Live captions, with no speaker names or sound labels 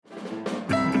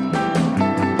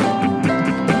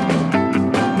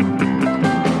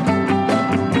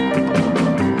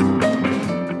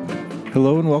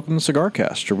Hello and welcome to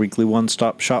CigarCast, your weekly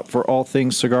one-stop shop for all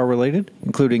things cigar-related,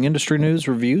 including industry news,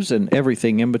 reviews, and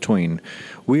everything in between.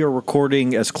 We are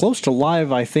recording as close to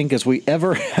live, I think, as we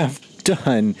ever have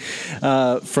done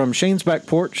from Shane's back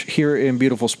porch here in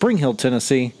beautiful Spring Hill,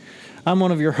 Tennessee. I'm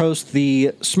one of your hosts,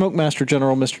 the Smoke Master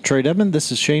General, Mr. Trae Dedman.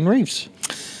 This is Shane Reeves.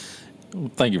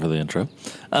 Thank you for the intro.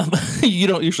 You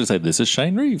don't usually say this is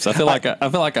Shane Reeves. I feel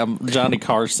like I'm Johnny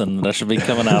Carson and I should be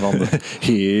coming out on the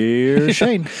Here's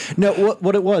Shane. No,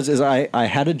 what it was is I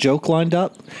had a joke lined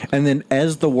up, and then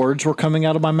as the words were coming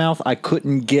out of my mouth, I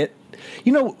couldn't get.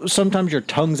 You know, sometimes your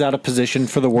tongue's out of position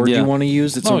for the word you want to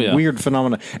use. It's a weird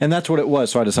phenomenon, and that's what it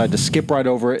was. So I decided to skip right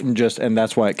over it and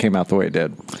that's why it came out the way it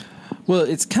did. Well,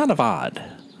 it's kind of odd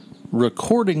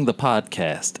recording the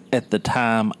podcast at the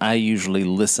time I usually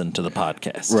listen to the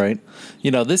podcast. Right.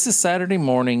 You know, this is Saturday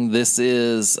morning. This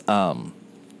is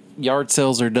yard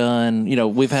sales are done. You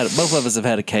know, both of us have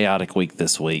had a chaotic week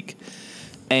this week,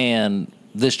 and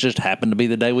this just happened to be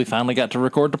the day we finally got to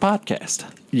record the podcast.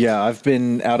 Yeah, I've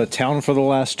been out of town for the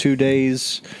last 2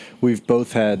 days. We've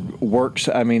both had works.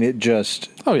 I mean, it just...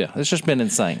 Oh, yeah. It's just been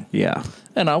insane. Yeah.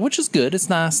 And which is good. It's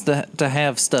nice to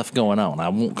have stuff going on. I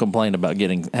won't complain about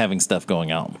having stuff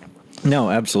going on. No,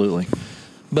 absolutely.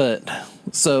 But,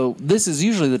 so this is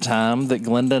usually the time that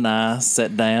Glenda and I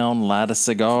sit down, light a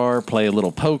cigar, play a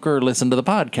little poker, listen to the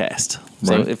podcast.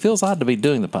 So Right. it feels odd to be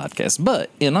doing the podcast. But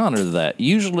in honor of that,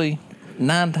 usually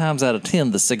 9 times out of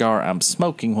 10, the cigar I'm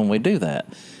smoking when we do that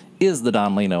is the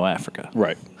Don Lino Africa.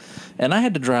 Right. And I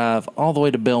had to drive all the way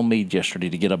to Belmead yesterday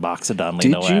to get a box of Don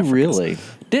Lino Africas. Did you really?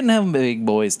 Didn't have them at Big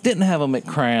Boys, didn't have them at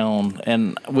Crown,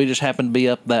 and we just happened to be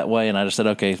up that way, and I just said,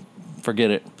 okay,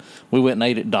 forget it. We went and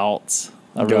ate at Dalt's.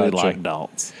 I really like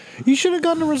Dalt's. You should have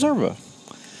gone to Reserva.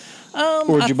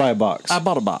 Or did you buy a box? I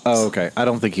bought a box. Oh, okay. I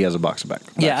don't think he has a box back.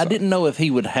 Yeah, I didn't know if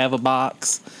he would have a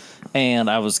box, and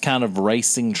I was kind of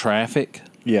racing traffic.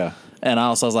 Yeah. And I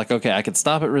was like, okay, I could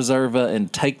stop at Reserva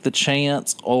and take the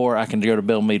chance, or I can go to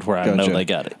Belmead where I know they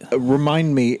got it.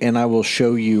 Remind me, and I will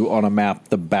show you on a map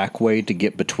the back way to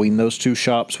get between those two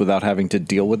shops without having to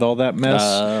deal with all that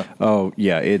mess.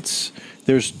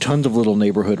 There's tons of little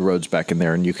neighborhood roads back in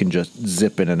there, and you can just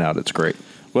zip in and out. It's great.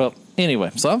 Well,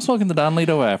 anyway, so I'm smoking the Don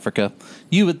Lino Africa.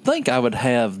 You would think I would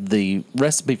have the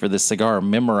recipe for this cigar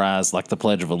memorized like the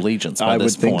Pledge of Allegiance by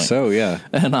this point. I would think so, yeah.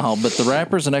 And all, but the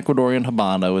wrapper's an Ecuadorian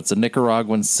Habano. It's a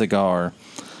Nicaraguan cigar.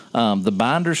 The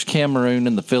binder's Cameroon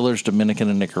and the filler's Dominican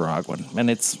and Nicaraguan. And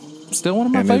it's still one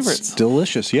of my favorites. It's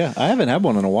delicious, yeah. I haven't had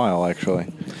one in a while,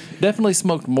 actually. Definitely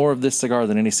smoked more of this cigar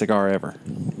than any cigar ever.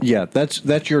 Yeah,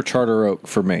 that's your Charter Oak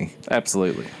for me.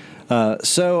 Absolutely.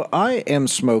 So I am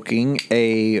smoking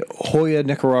a Joya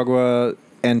Nicaragua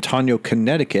Antano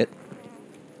Connecticut,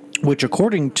 which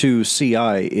according to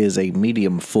CI is a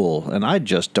medium full, and I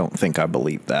just don't think I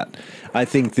believe that. I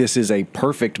think this is a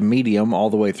perfect medium all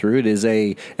the way through. It is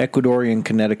a Ecuadorian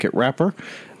Connecticut wrapper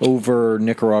over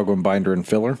Nicaraguan binder and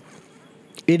filler.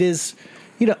 It is,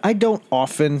 I don't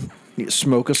often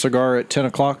smoke a cigar at 10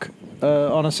 o'clock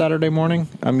on a Saturday morning.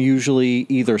 I'm usually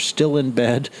either still in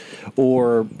bed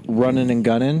or running and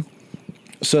gunning.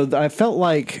 So I felt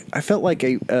like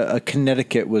a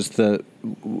Connecticut was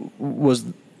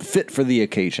fit for the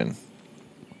occasion.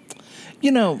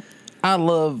 I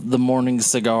love the morning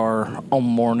cigar on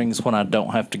mornings when I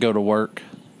don't have to go to work.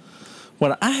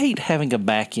 When I hate having a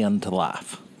back end to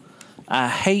life. I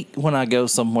hate when I go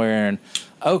somewhere and,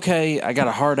 okay, I got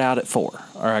a hard out at 4,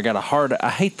 or I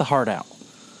hate the hard out.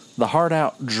 The hard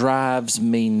out drives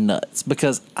me nuts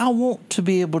because I want to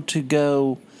be able to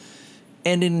go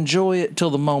and enjoy it till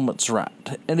the moment's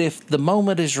right. And if the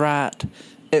moment is right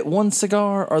at 1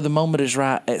 cigar or the moment is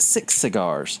right at 6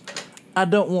 cigars, I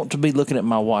don't want to be looking at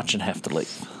my watch and have to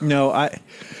leave. No,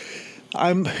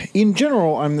 I'm in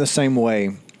general, I'm the same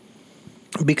way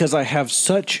because I have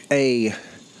such a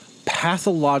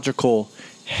pathological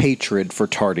hatred for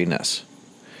tardiness.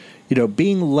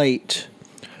 Being late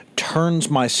turns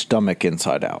my stomach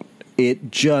inside out.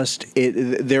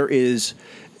 There is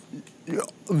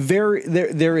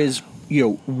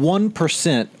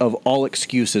 1% of all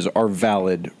excuses are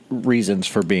valid reasons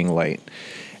for being late.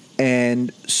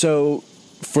 And so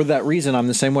for that reason, I'm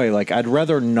the same way. Like, I'd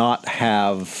rather not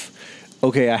have,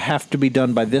 okay, I have to be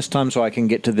done by this time so I can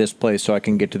get to this place, so I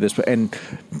can get to this. And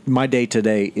my day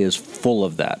today is full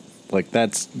of that. Like,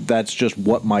 that's just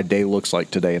what my day looks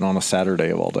like today, and on a Saturday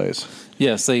of all days.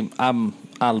 Yeah, see, I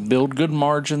build good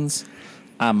margins.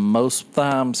 I'm most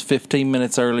times 15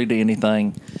 minutes early to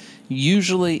anything.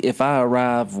 Usually, if I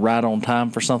arrive right on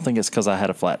time for something, it's because I had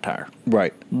a flat tire.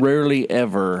 Right. Rarely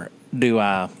ever do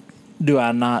I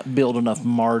not build enough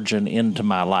margin into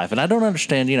my life. And I don't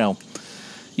understand,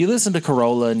 you listen to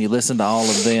Corolla and you listen to all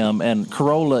of them, and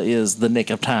Corolla is the nick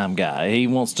of time guy. He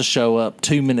wants to show up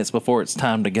 2 minutes before it's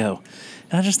time to go.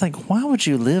 And I just think, why would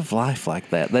you live life like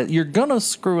that? That you're going to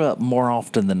screw up more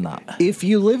often than not. If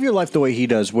you live your life the way he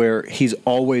does, where he's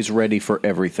always ready for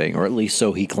everything, or at least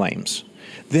so he claims,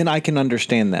 then I can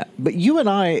understand that. But you and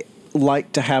I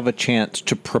like to have a chance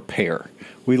to prepare.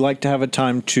 We like to have a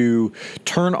time to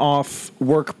turn off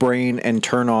work brain and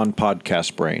turn on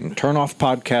podcast brain. Turn off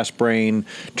podcast brain,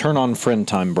 turn on friend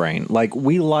time brain. Like,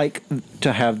 we like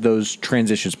to have those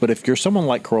transitions. But if you're someone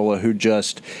like Corolla who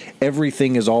just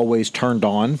everything is always turned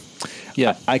on,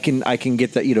 yeah, I can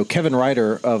get that. You know, Kevin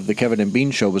Ryder of the Kevin and Bean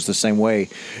Show was the same way.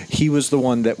 He was the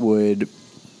one that would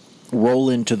roll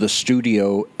into the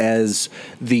studio as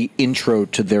the intro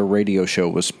to their radio show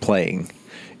was playing.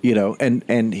 You know, and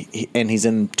he's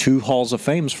in 2 halls of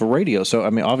fame for radio. So, I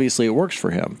mean, obviously it works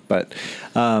for him. But,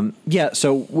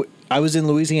 so I was in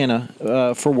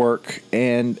Louisiana for work,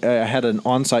 and I had an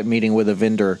on-site meeting with a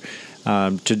vendor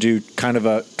to do kind of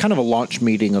a launch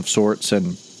meeting of sorts.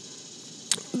 And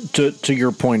to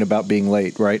your point about being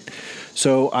late, right?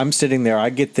 So I'm sitting there.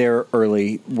 I get there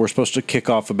early. We're supposed to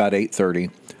kick off about 8:30.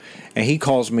 And he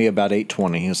calls me about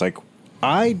 8:20. He's like,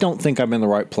 I don't think I'm in the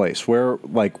right place.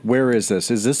 Where is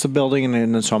this? Is this a building?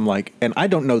 And so I'm like, and I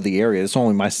don't know the area. It's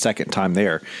only my second time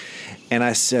there. And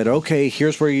I said, okay,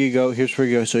 here's where you go. Here's where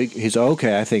you go. So he's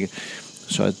okay, I think.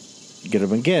 So I get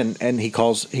him again, and he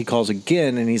calls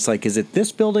again, and he's like, is it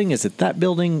this building? Is it that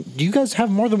building? Do you guys have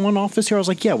more than one office here? I was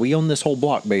like, yeah, we own this whole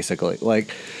block, basically.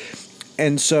 Like,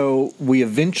 and so we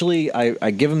eventually, I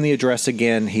give him the address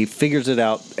again. He figures it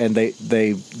out, and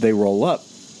they roll up.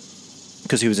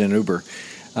 Because he was in Uber,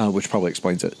 which probably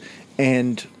explains it,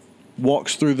 and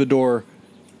walks through the door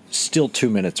still 2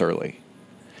 minutes early.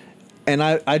 And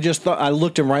I just thought, I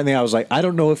looked him right in the eye. I was like, I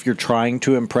don't know if you're trying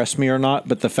to impress me or not,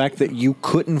 but the fact that you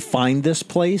couldn't find this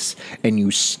place and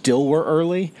you still were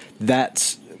early,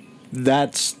 that's out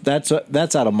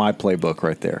of my playbook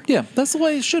right there. Yeah, that's the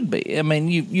way it should be. I mean,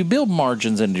 you build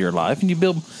margins into your life,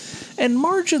 and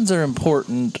margins are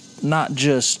important. Not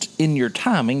just in your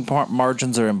timing,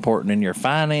 margins are important in your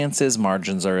finances.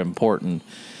 Margins are important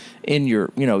in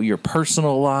your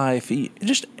personal life.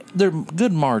 They're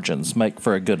good margins make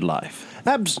for a good life.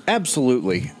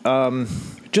 Absolutely.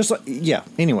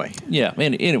 Anyway. Yeah.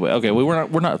 Anyway. Okay.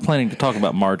 We're not planning to talk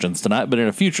about margins tonight, but in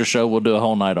a future show we'll do a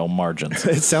whole night on margins.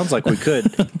 It sounds like we could.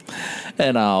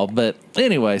 And all. But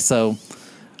anyway, so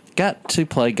got to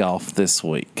play golf this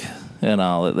week. And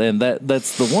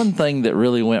that's the one thing that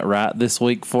really went right this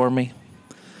week for me.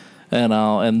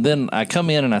 And then I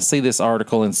come in and I see this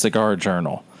article in Cigar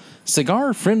Journal.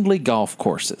 Cigar-friendly golf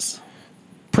courses.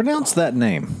 Pronounce that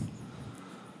name.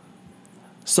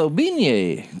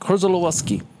 Sobinye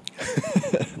Korzalowski.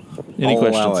 Any I'll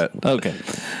questions? allow it. Okay.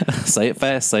 Say it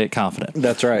fast, say it confident.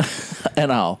 That's right.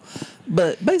 And all.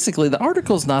 But basically, the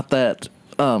article's not that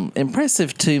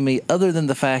impressive to me other than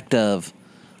the fact of,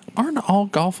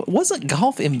 wasn't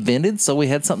golf invented so we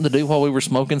had something to do while we were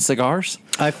smoking cigars?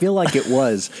 I feel like it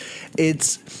was.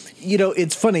 It's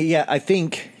funny. Yeah, I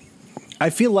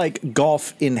feel like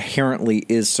golf inherently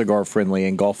is cigar friendly,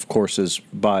 and golf courses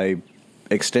by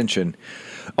extension.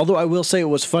 Although I will say it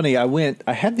was funny.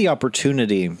 I had the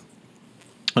opportunity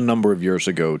a number of years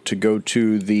ago to go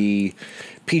to the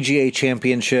PGA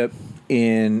Championship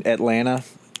in Atlanta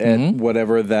at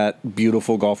whatever that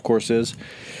beautiful golf course is.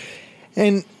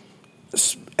 And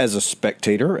as a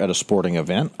spectator at a sporting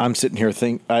event, I'm sitting here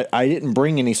thinking, I didn't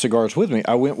bring any cigars with me.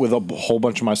 I went with a whole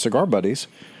bunch of my cigar buddies.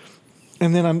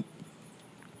 And then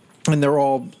they're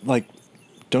all like,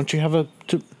 don't you have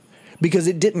because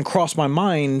it didn't cross my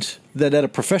mind that at a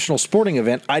professional sporting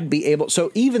event, I'd be able,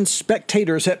 so even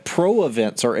spectators at pro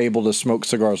events are able to smoke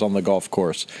cigars on the golf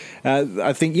course.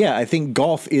 I think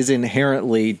golf is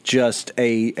inherently just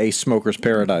a smoker's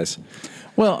paradise.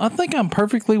 Well, I think I'm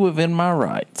perfectly within my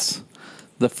rights.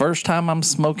 The first time I'm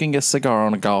smoking a cigar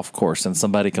on a golf course and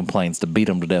somebody complains to beat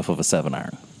them to death with a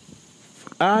 7-iron.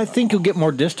 I think you'll get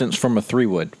more distance from a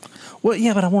 3-wood. Well,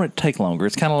 yeah, but I want it to take longer.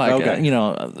 It's kind of like,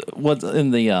 what's in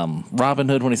the Robin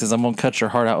Hood when he says, I'm going to cut your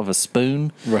heart out with a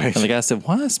spoon. Right. And the guy said,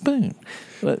 why a spoon?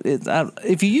 But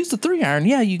if you use the 3-iron,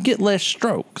 yeah, you get less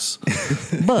strokes.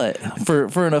 But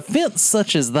for an offense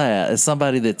such as that, as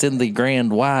somebody that's in the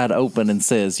grand wide open and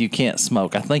says you can't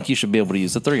smoke, I think you should be able to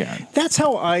use the 3-iron. That's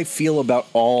how I feel about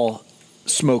all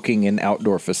smoking in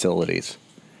outdoor facilities.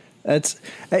 That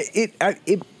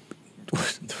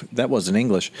wasn't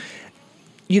English.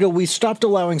 We stopped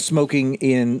allowing smoking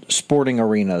in sporting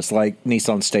arenas like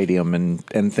Nissan Stadium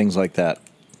and things like that.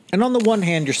 And on the one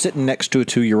hand, you're sitting next to a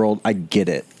 2-year-old. I get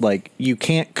it. Like, you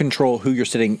can't control who you're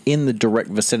sitting in the direct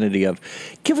vicinity of.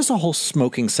 Give us a whole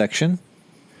smoking section.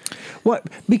 What?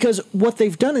 Because what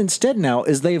they've done instead now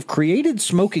is they've created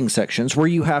smoking sections where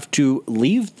you have to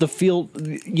leave the field,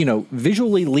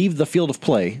 visually leave the field of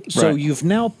play. So you've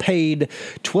now paid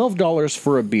 $12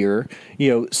 for a beer,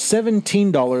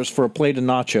 $17 for a plate of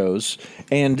nachos,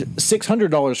 and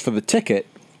 $600 for the ticket,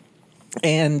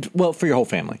 and, well, for your whole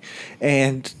family.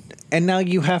 And now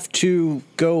you have to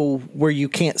go where you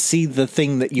can't see the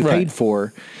thing that you paid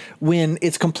for when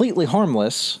it's completely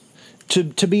harmless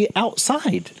to be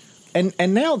outside.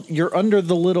 And now you're under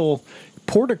the little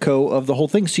portico of the whole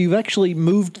thing. So you've actually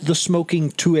moved the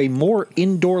smoking to a more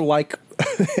indoor-like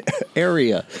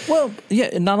area. Well,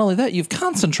 yeah, and not only that, you've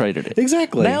concentrated it.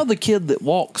 Exactly. Now the kid that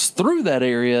walks through that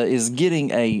area is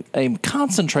getting a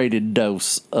concentrated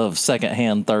dose of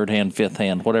second-hand, third-hand,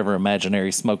 fifth-hand, whatever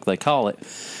imaginary smoke they call it.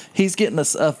 He's getting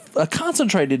a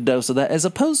concentrated dose of that as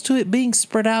opposed to it being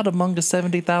spread out among a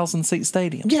 70,000-seat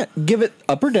stadium. Yeah, give it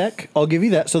upper deck. I'll give you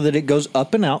that so that it goes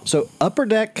up and out. So upper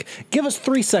deck, give us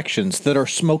 3 sections that are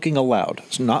smoking allowed.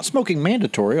 It's not smoking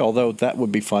mandatory, although that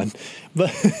would be fun.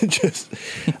 But just,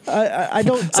 I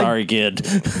don't... Sorry, kid.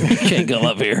 You can't go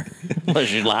up here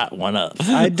unless you light one up.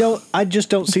 I just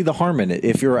don't see the harm in it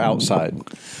if you're outside.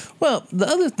 Well, the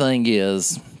other thing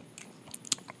is,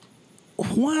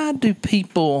 why do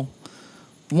people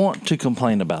want to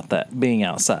complain about that being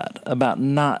outside? About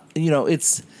not,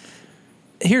 it's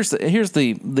here's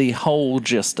the whole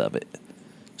gist of it.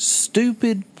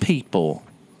 Stupid people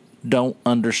don't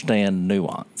understand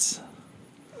nuance.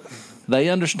 They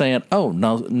understand,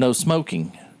 no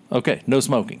smoking. Okay, no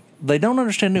smoking. They don't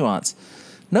understand nuance.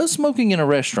 No smoking in a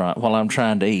restaurant while I'm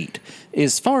trying to eat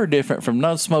is far different from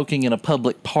no smoking in a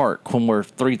public park when we're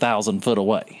 3,000 foot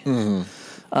away. Mm-hmm.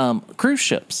 Cruise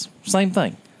ships, same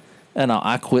thing. And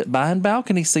I quit buying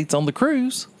balcony seats on the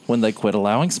cruise when they quit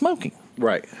allowing smoking.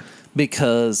 Right.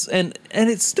 Because, and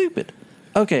it's stupid.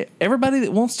 Okay, everybody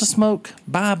that wants to smoke,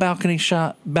 buy a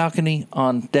balcony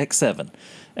on deck 7.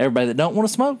 Everybody that don't want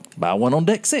to smoke, buy one on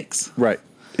deck 6. Right.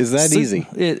 Is that easy?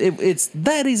 It's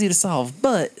that easy to solve,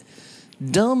 but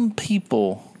dumb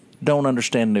people don't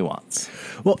understand nuance.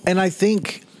 Well, and I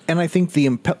think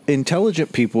the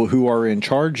intelligent people who are in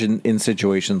charge in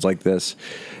situations like this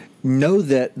know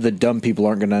that the dumb people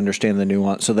aren't going to understand the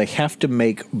nuance, so they have to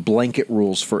make blanket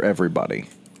rules for everybody.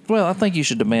 Well, I think you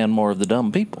should demand more of the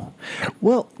dumb people.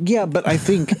 Well, yeah, but I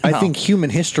think human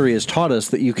history has taught us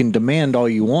that you can demand all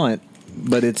you want,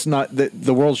 but it's not that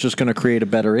the world's just going to create a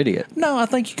better idiot. No, I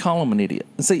think you call them an idiot.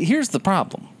 See, here's the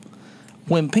problem.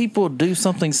 When people do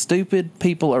something stupid,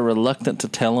 people are reluctant to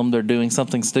tell them they're doing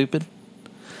something stupid,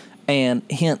 and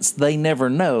hence they never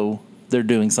know they're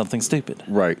doing something stupid.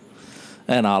 Right.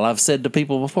 And all I've said to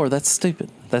people before, that's stupid.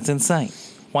 That's insane.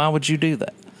 Why would you do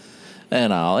that?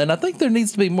 And I think there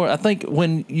needs to be more. I think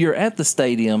when you're at the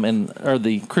stadium or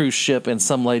the cruise ship and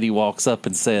some lady walks up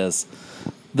and says,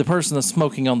 the person that's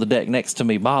smoking on the deck next to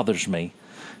me bothers me,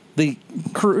 the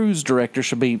cruise director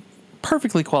should be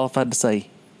perfectly qualified to say,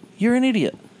 you're an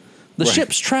idiot. The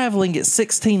ship's traveling at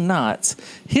 16 knots.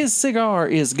 His cigar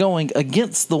is going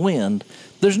against the wind.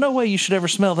 There's no way you should ever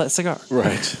smell that cigar.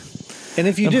 Right. And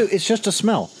if you do, it's just a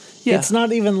smell. Yeah. It's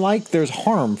not even like there's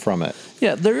harm from it.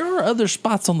 Yeah, there are other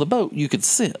spots on the boat you could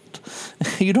sit.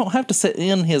 You don't have to sit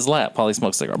in his lap while he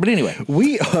smokes a cigar. But anyway,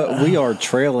 we are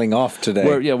trailing off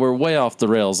today. We're way off the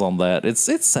rails on that.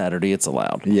 It's Saturday. It's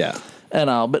allowed. Yeah.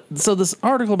 But so this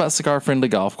article about cigar-friendly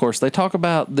golf, of course, they talk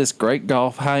about this great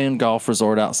high-end golf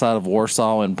resort outside of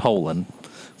Warsaw in Poland,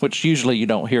 which usually you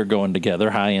don't hear going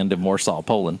together, high-end in Warsaw,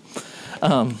 Poland.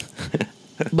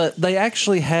 But they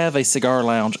actually have a cigar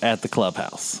lounge at the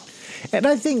clubhouse. And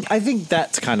I think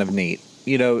that's kind of neat.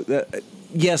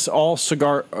 Yes, all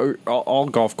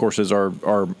golf courses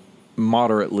are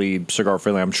moderately cigar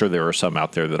friendly. I'm sure there are some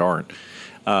out there that aren't.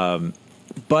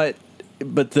 But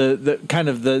the kind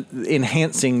of the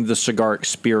enhancing the cigar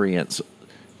experience,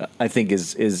 I think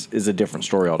is a different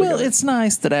story altogether. Well, it's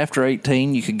nice that after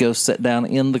 18 you could go sit down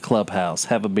in the clubhouse,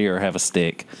 have a beer, have a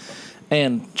stick,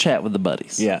 and chat with the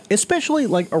buddies. Yeah, especially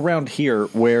like around here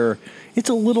where it's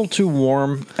a little too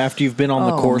warm after you've been on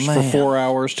the course for 4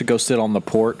 hours to go sit on the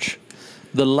porch.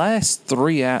 The last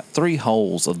three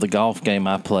holes of the golf game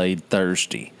I played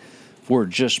Thursday were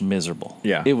just miserable.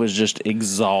 Yeah. It was just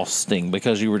exhausting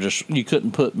because you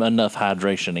couldn't put enough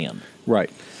hydration in. Right.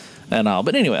 And all.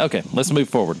 But anyway, okay, let's move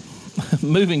forward.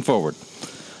 Moving forward.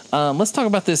 Let's talk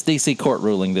about this D.C. court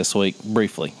ruling this week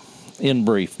in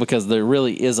brief, because there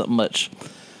really isn't much.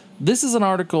 This is an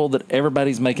article that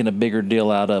everybody's making a bigger deal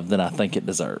out of than I think it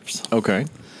deserves. Okay.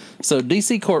 So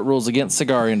D.C. court rules against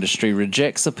cigar industry,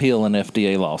 rejects appeal in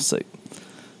FDA lawsuit.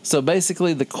 So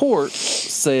basically the court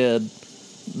said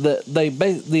that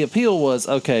the appeal was,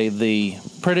 okay, the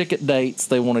predicate dates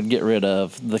they wanted to get rid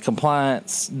of, the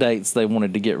compliance dates they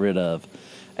wanted to get rid of.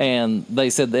 And they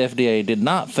said the FDA did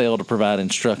not fail to provide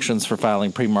instructions for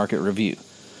filing pre-market review.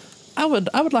 I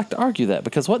would like to argue that,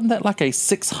 because wasn't that like a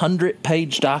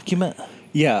 600-page document?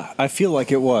 Yeah, I feel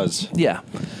like it was. Yeah.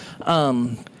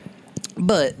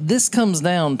 But this comes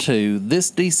down to this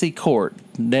D.C. court,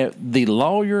 the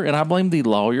lawyer, and I blame the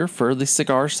lawyer for the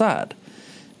cigar side,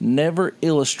 never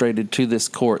illustrated to this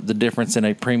court the difference in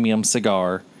a premium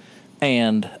cigar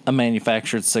and a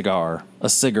manufactured cigar, a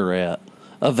cigarette,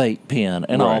 a vape pen,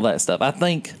 and all that stuff. I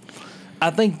think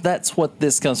that's what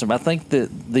this comes from. I think that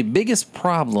the biggest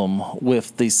problem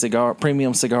with the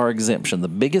premium cigar exemption, the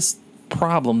biggest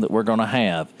problem that we're going to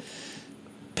have,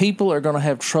 people are going to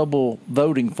have trouble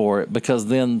voting for it, because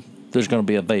then there's going to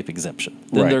be a vape exemption.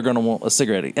 Then they're going to want a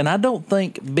cigarette. And I don't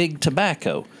think Big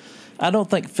Tobacco, I don't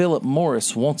think Philip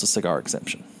Morris wants a cigar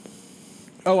exemption.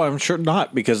 Oh, I'm sure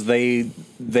not, because they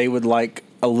would like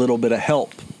a little bit of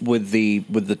help with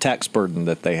the tax burden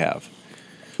that they have.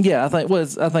 Yeah, I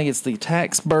think it's the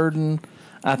tax burden.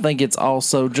 I think it's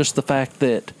also just the fact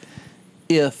that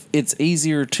if it's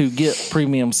easier to get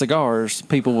premium cigars,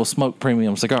 people will smoke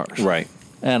premium cigars. Right.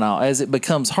 And as it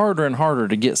becomes harder and harder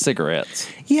to get cigarettes.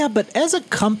 Yeah, but as a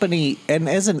company and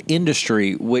as an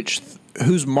industry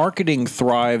whose marketing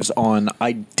thrives on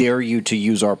 "I dare you to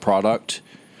use our product,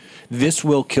 this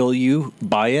will kill you,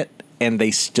 buy it," and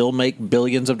they still make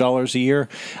billions of dollars a year,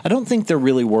 I don't think they're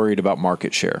really worried about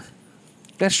market share.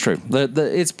 That's true.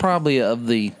 It's probably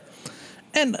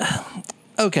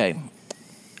okay,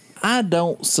 I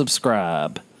don't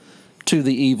subscribe to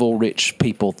the evil rich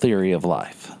people theory of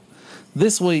life.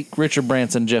 This week, Richard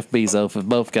Branson and Jeff Bezos have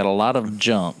both got a lot of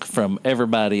junk from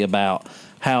everybody about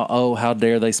how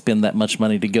dare they spend that much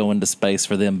money to go into space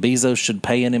for them. Bezos should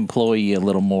pay an employee a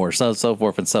little more, so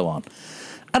forth and so on.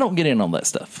 I don't get in on that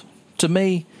stuff. To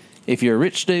me, if you're a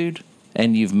rich dude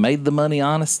and you've made the money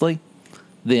honestly,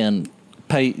 then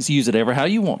use it ever how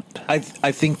you want it.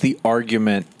 I think the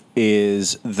argument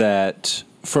is that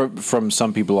from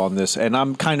some people on this, and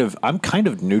I'm kind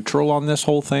of neutral on this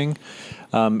whole thing.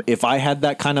 If I had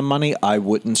that kind of money, I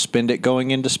wouldn't spend it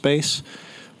going into space.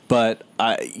 But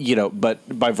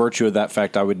but by virtue of that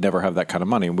fact, I would never have that kind of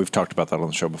money, and we've talked about that on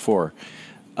the show before.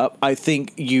 I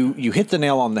think you hit the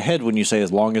nail on the head when you say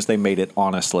as long as they made it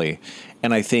honestly.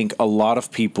 And I think a lot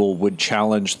of people would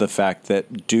challenge the fact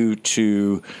that due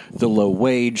to the low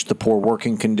wage, the poor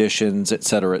working conditions, et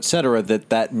cetera,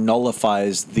 that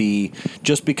nullifies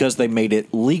just because they made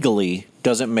it legally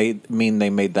doesn't mean they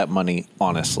made that money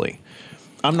honestly.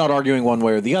 I'm not arguing one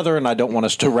way or the other, and I don't want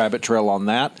us to rabbit trail on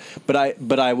that.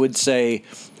 But I would say,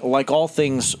 like all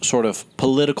things sort of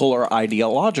political or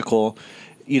ideological,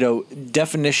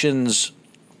 definitions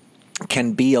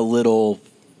can be a little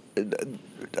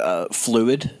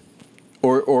fluid,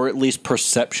 or at least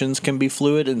perceptions can be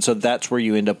fluid, and so that's where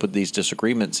you end up with these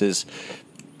disagreements. Is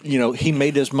he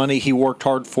made his money, he worked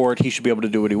hard for it, he should be able to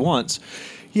do what he wants.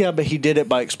 Yeah, but he did it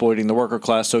by exploiting the worker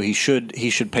class, so he should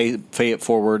pay it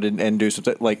forward and do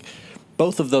something. Like,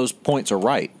 both of those points are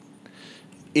right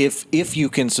if you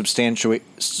can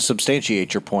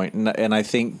substantiate your point, and I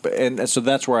think, and so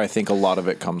that's where I think a lot of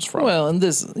it comes from. Well, and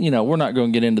this, we're not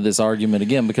going to get into this argument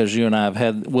again, because you and I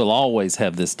we'll always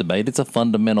have this debate. It's a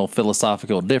fundamental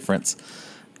philosophical difference.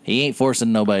 He ain't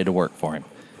forcing nobody to work for him.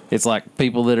 It's like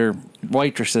people that are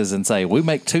waitresses and say, we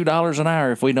make $2 an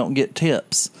hour if we don't get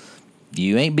tips.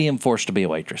 You ain't being forced to be a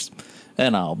waitress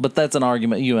and all, but that's an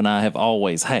argument you and I have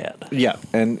always had. Yeah,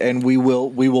 and we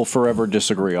will forever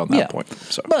disagree on that point.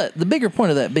 So. But the bigger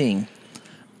point of that being,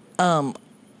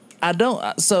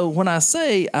 so when I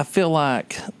say I feel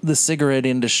like the cigarette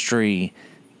industry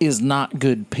is not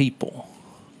good people,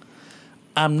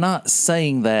 I'm not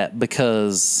saying that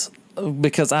because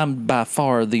I'm by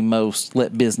far the most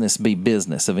let business be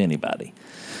business of anybody.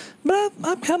 But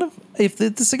I'm kind of, if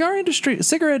the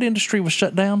cigarette industry was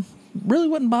shut down, really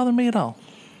wouldn't bother me at all.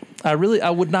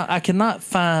 I cannot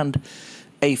find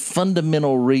a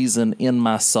fundamental reason in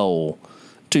my soul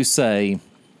to say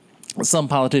some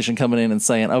politician coming in and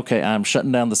saying, okay, I'm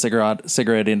shutting down the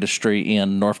cigarette industry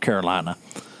in North Carolina.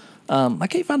 I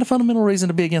can't find a fundamental reason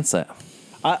to be against that.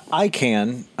 I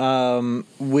can,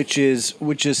 which is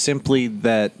simply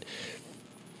that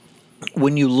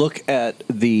when you look at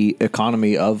the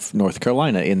economy of North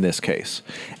Carolina in this case,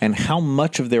 and how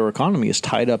much of their economy is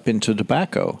tied up into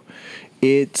tobacco,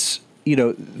 it's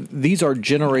these are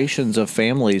generations of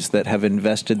families that have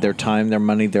invested their time, their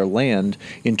money, their land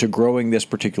into growing this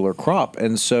particular crop.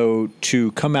 And so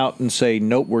to come out and say,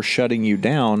 nope, we're shutting you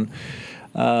down.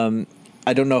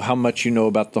 I don't know how much you know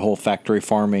about the whole factory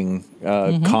farming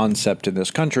concept in this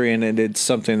country, and it's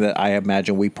something that I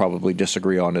imagine we probably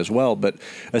disagree on as well. But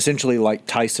essentially, like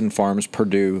Tyson Farms,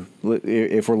 Purdue,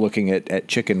 if we're looking at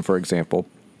chicken, for example,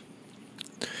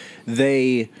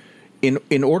 they,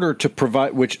 in order to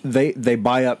provide, which they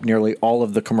buy up nearly all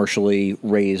of the commercially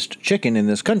raised chicken in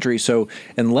this country. So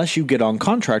unless you get on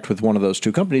contract with one of those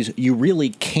two companies, you really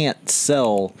can't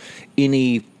sell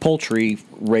any poultry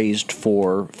raised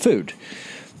for food.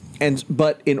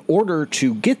 But in order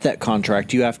to get that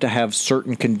contract, you have to have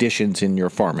certain conditions in your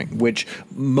farming, which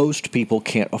most people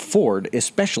can't afford,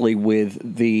 especially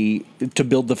to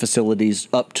build the facilities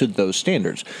up to those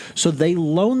standards. So they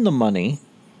loan the money.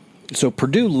 So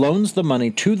Purdue loans the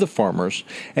money to the farmers,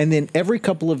 and then every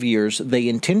couple of years they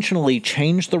intentionally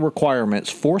change the requirements,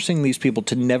 forcing these people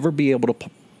to never be able to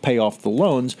pay off the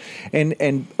loans,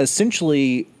 and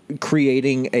essentially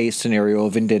creating a scenario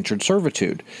of indentured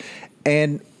servitude.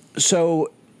 And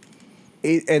so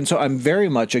I'm very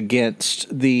much against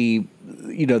the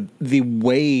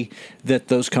way that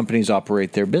those companies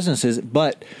operate their businesses.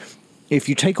 But if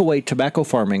you take away tobacco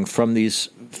farming from these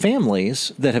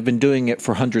families that have been doing it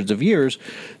for hundreds of years,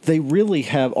 they really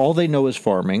have, all they know is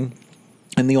farming,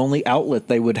 and the only outlet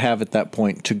they would have at that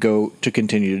point to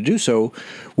continue to do so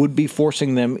would be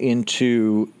forcing them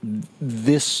into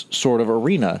this sort of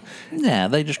arena. Yeah,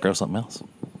 they just grow something else.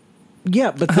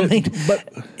 Yeah, but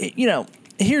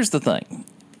here's the thing.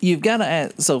 You've got to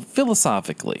ask, so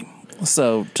philosophically,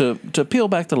 to peel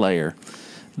back the layer,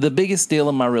 the biggest deal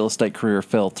in my real estate career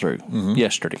fell through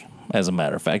yesterday. As a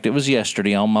matter of fact, it was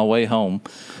yesterday on my way home.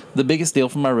 The biggest deal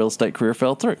for my real estate career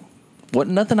fell through.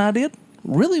 Wasn't nothing I did.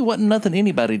 Really wasn't nothing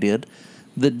anybody did.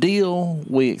 The deal,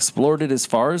 we explored it as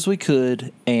far as we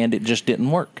could, and it just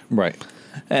didn't work. Right.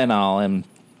 And I'm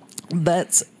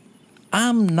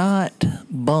not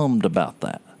bummed about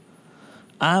that.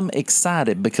 I'm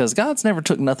excited because God's never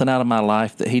took nothing out of my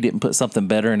life that he didn't put something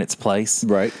better in its place.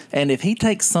 Right. And if he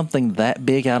takes something that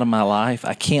big out of my life,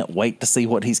 I can't wait to see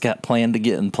what he's got planned to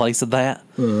get in place of that.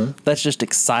 Mm-hmm. That's just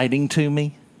exciting to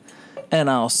me.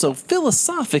 And also,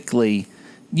 philosophically,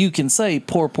 you can say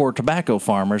poor tobacco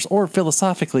farmers, or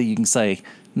philosophically, you can say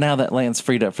now that land's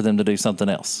freed up for them to do something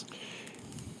else.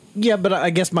 Yeah, but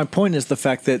I guess my point is the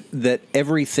fact that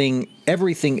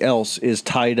everything else is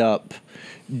tied up.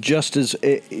 Just as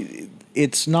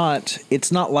it's not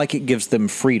like it gives them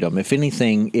freedom. If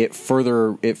anything, it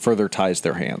further ties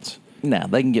their hands. No,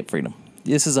 they can get freedom.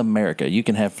 This is America. You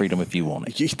can have freedom if you want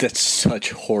it. That's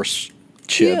such horse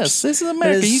chips. Yes, this is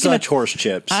America. That is such horse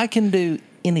chips. I can do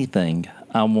anything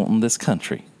I want in this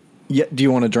country. Yeah. Do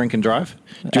you want to drink and drive?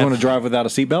 Do you want to drive without a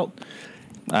seatbelt?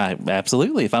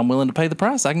 Absolutely. If I'm willing to pay the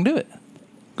price, I can do it.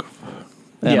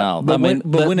 Yeah, but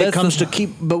when it comes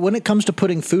to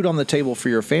putting food on the table for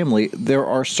your family, there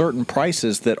are certain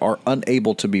prices that are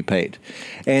unable to be paid,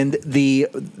 and the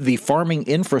farming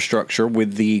infrastructure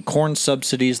with the corn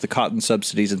subsidies, the cotton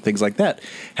subsidies, and things like that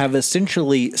have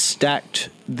essentially stacked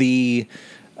the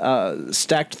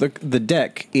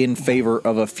deck in favor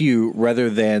of a few rather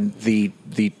than the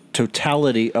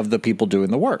totality of the people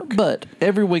doing the work. But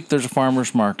every week there's a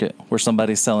farmer's market where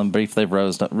somebody's selling beef they've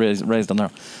raised on their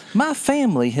own. My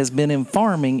family has been in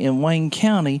farming in Wayne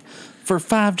County for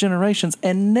 5 generations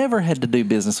and never had to do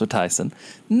business with Tyson,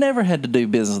 never had to do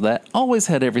business with that, always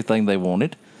had everything they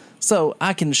wanted. So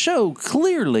I can show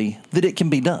clearly that it can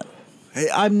be done.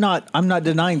 I'm not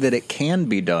denying that it can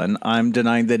be done. I'm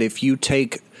denying that if you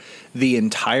take the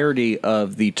entirety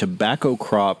of the tobacco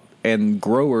crop and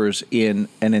growers in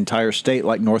an entire state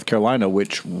like North Carolina,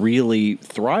 which really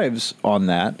thrives on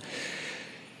that,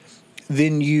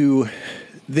 then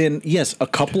yes, a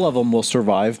couple of them will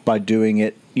survive by doing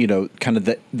it, kind of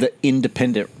the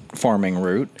independent farming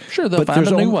route. Sure, they'll find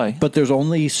a new way. But there's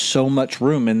only so much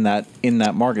room in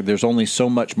that market. There's only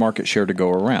so much market share to go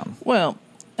around. Well,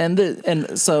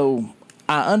 and so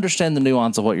I understand the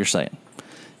nuance of what you're saying.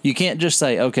 You can't just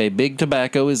say, okay, big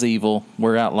tobacco is evil,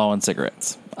 we're outlawing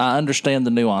cigarettes. I understand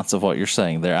the nuance of what you're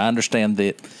saying there. I understand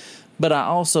that. But I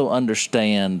also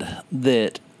understand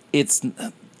that it's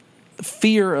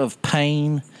fear of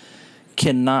pain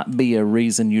cannot be a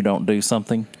reason you don't do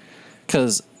something,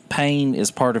 because pain is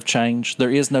part of change.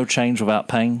 There is no change without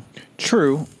pain.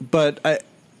 True, but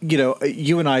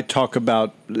you and I talk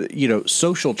about,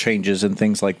 social changes and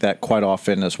things like that quite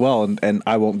often as well. And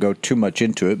I won't go too much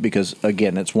into it because,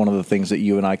 again, it's one of the things that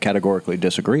you and I categorically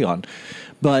disagree on.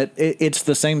 But it's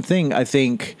the same thing. I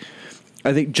think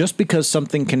I think just because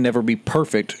something can never be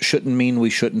perfect shouldn't mean we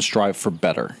shouldn't strive for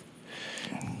better.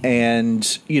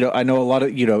 And, I know a lot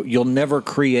of, you'll never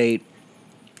create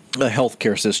a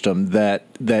healthcare system that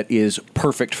is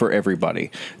perfect for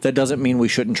everybody. That doesn't mean we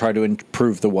shouldn't try to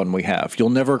improve the one we have. You'll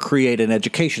never create an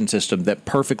education system that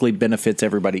perfectly benefits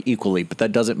everybody equally, but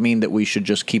that doesn't mean that we should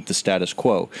just keep the status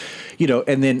quo.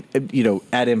 And then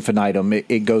ad infinitum,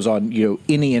 it goes on.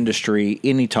 Any industry,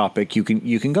 any topic, you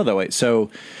can go that way. So,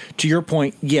 to your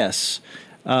point, yes.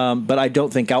 But I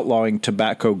don't think outlawing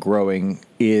tobacco growing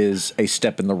is a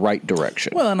step in the right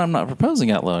direction. Well, and I'm not proposing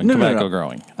outlawing tobacco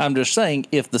growing. I'm just saying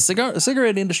if the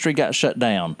cigarette industry got shut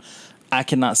down, I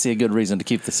cannot see a good reason to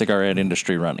keep the cigarette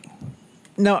industry running.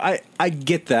 No, I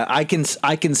get that. I can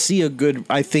see a good.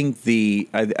 I think the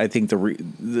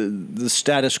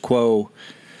status quo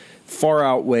far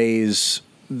outweighs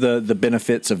the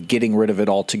benefits of getting rid of it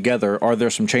altogether. Are there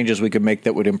some changes we could make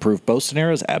that would improve both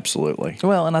scenarios? Absolutely.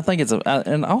 Well, and I think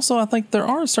and also I think there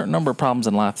are a certain number of problems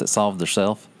in life that solve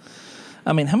themselves.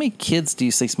 I mean, how many kids do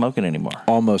you see smoking anymore?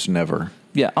 Almost never.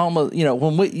 Yeah, almost.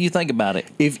 When you think about it,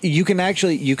 if you can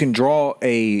draw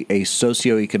a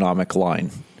socioeconomic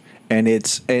line, and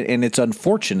it's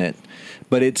unfortunate.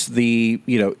 But it's the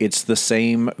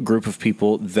same group of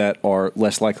people that are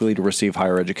less likely to receive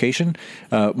higher education,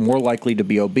 more likely to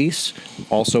be obese,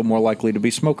 also more likely to be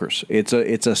smokers. It's a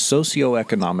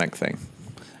socioeconomic thing.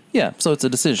 Yeah, so it's a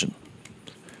decision.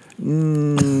 I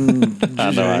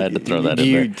know I had to throw that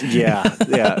in there.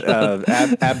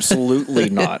 Yeah.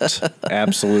 Absolutely not.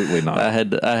 Absolutely not. I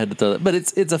had to throw that, but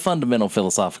it's a fundamental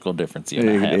philosophical difference you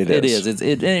and I have. It is.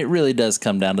 And it really does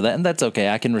come down to that, and that's okay.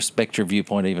 I can respect your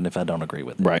viewpoint even if I don't agree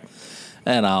with it. Right.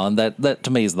 And that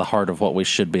to me is the heart of what we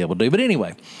should be able to do. But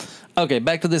anyway, okay,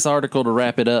 back to this article to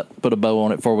wrap it up, put a bow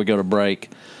on it before we go to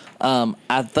break.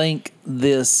 I think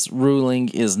this ruling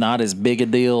is not as big a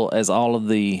deal as all of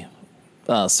the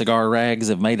cigar rags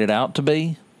have made it out to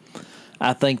be.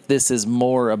 I think this is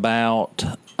more about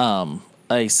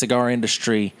a cigar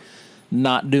industry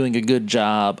not doing a good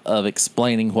job of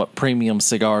explaining what premium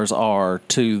cigars are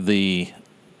to the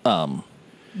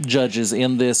judges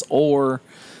in this, or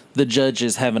the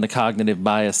judges having a cognitive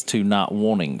bias to not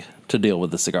wanting to deal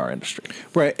with the cigar industry.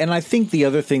 Right, and I think the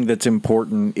other thing that's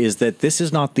important is that this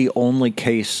is not the only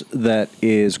case that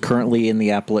is currently in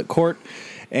the appellate court.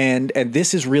 And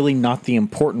this is really not the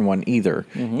important one either.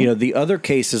 Mm-hmm. The other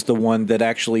case is the one that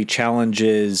actually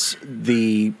challenges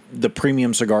the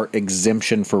premium cigar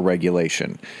exemption for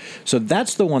regulation. So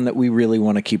that's the one that we really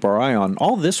want to keep our eye on.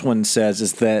 All this one says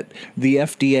is that the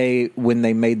FDA, when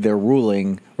they made their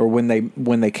ruling, or when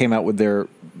they came out with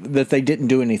that they didn't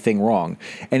do anything wrong.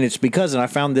 And it's because, and I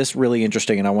found this really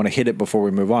interesting, and I want to hit it before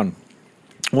we move on.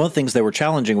 One of the things they were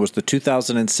challenging was the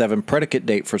 2007 predicate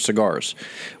date for cigars,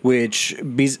 which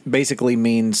basically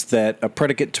means that a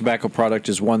predicate tobacco product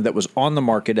is one that was on the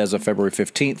market as of February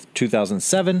 15th,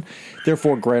 2007,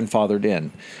 therefore grandfathered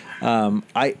in.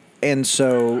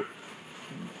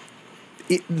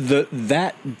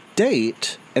 That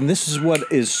date, and this is what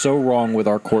is so wrong with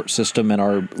our court system and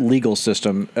our legal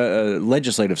system,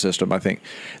 legislative system, I think.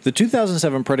 The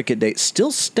 2007 predicate date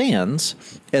still stands,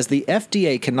 as the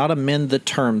FDA cannot amend the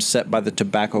terms set by the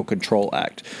Tobacco Control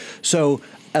Act. So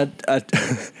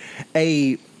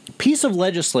a piece of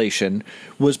legislation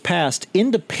was passed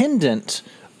independent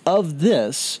of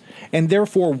this, and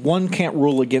therefore one can't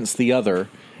rule against the other.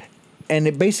 And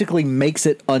it basically makes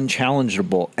it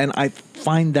unchallengeable. And I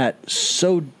find that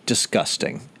so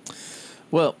disgusting.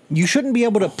 Well, you shouldn't be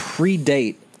able to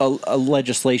predate a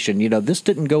legislation. This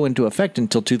didn't go into effect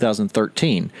until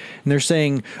 2013. And they're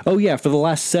saying, oh, yeah, for the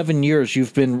last 7 years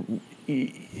you've been...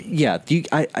 Yeah,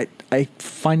 I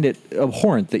find it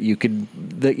abhorrent that you can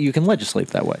legislate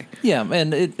that way. Yeah,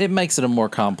 and it makes it a more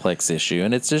complex issue.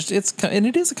 And it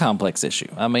is a complex issue.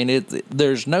 I mean,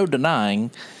 there's no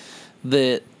denying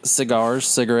that cigars,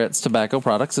 cigarettes, tobacco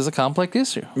products is a complex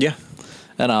issue. Yeah.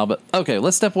 But okay,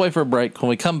 let's step away for a break. When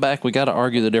we come back, we got to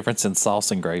argue the difference in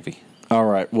sauce and gravy. All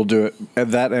right, we'll do it.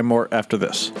 That and more after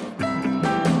this.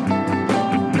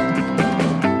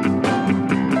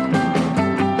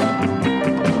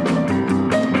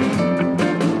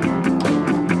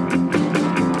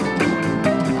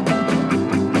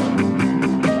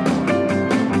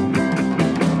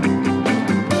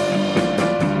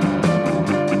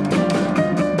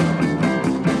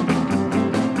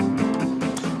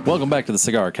 Welcome back to the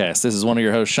CigarCast. This is one of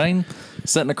your hosts, Shane,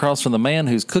 sitting across from the man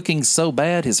who's cooking so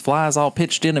bad his flies all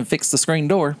pitched in and fixed the screen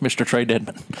door, Mr. Trae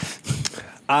Deadman.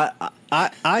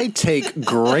 I take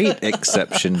great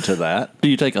exception to that. Do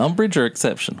you take umbrage or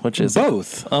exception? Which is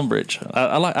both? It? Umbrage.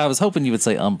 I was hoping you would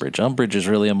say umbrage. Umbrage is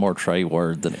really a more Trae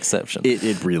word than exception.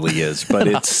 It really is, but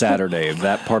it's Saturday.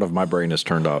 That part of my brain is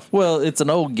turned off. Well, it's an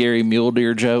old Gary Mule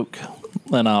Deer joke,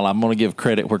 and I'm going to give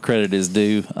credit where credit is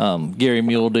due. Gary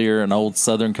Mule Deer, an old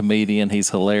Southern comedian, he's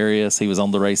hilarious. He was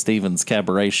on the Ray Stevens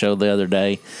Cabaret show the other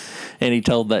day, and he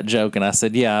told that joke, and I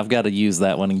said, yeah, I've got to use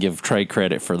that one and give Trae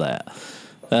credit for that.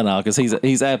 And all, because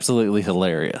he's absolutely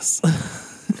hilarious.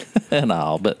 And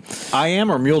all, but I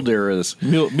am, or Mule Deer is?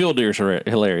 Mule Deer's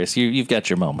hilarious. You've got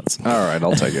your moments. All right,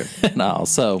 I'll take it. And all,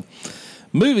 so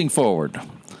moving forward,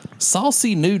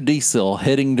 saucy new diesel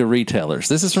heading to retailers.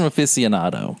 This is from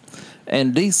Aficionado,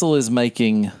 and Diesel is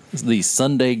making the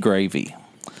Sunday gravy.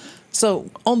 So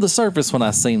on the surface, when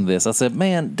I seen this, I said,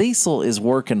 man, Diesel is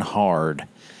working hard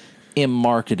in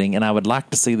marketing, and I would like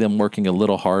to see them working a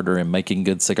little harder in making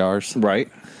good cigars. Right.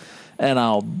 And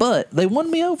all, but they won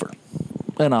me over.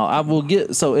 And all, I will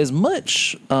get, so as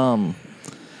much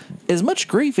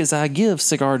grief as I give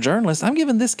cigar journalists, I'm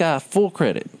giving this guy full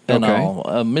credit. And okay. all,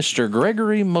 Mr.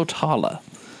 Gregory Motala.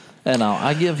 And all,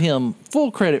 I give him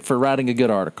full credit for writing a good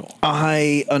article.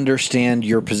 I understand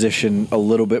your position a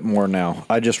little bit more now.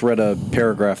 I just read a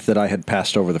paragraph that I had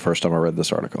passed over the first time I read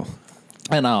this article.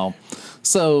 And all.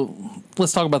 So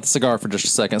let's talk about the cigar for just a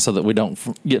second so that we don't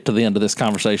get to the end of this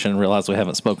conversation and realize we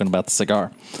haven't spoken about the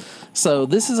cigar. So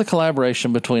this is a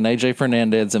collaboration between AJ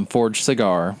Fernandez and Forged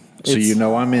Cigar. So you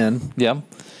know I'm in. Yeah.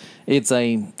 It's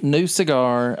a new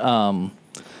cigar.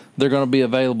 They're going to be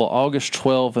available August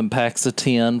 12th in packs of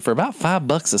 10 for about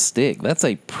 $5 a stick. That's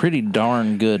a pretty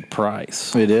darn good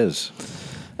price. It is.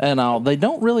 And they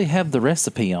don't really have the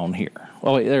recipe on here.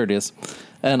 Oh, wait, there it is.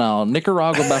 And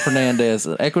Nicaragua by Fernandez,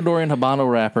 Ecuadorian Habano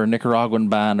wrapper, Nicaraguan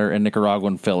binder, and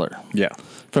Nicaraguan filler. Yeah.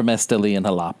 From Esteli and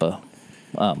Jalapa.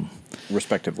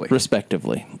 Respectively.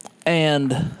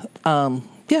 And,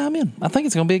 yeah, I'm in. I think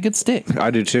it's going to be a good stick.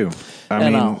 I do too. I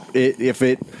mean,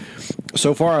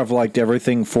 so far I've liked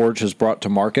everything Forge has brought to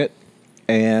market.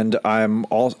 And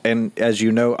and as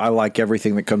you know, I like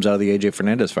everything that comes out of the AJ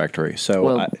Fernandez factory.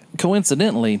 So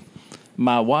coincidentally,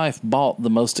 my wife bought the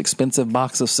most expensive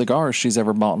box of cigars she's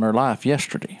ever bought in her life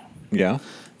yesterday. Yeah.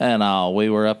 And we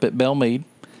were up at Belmead.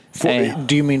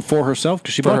 Do you mean for herself?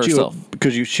 Because she bought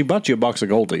you a box of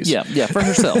Goldies. Yeah, for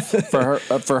herself,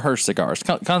 for her cigars.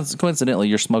 Coincidentally,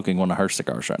 you're smoking one of her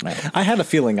cigars right now. I had a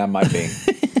feeling I might be.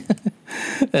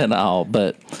 And all,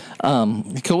 but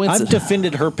I've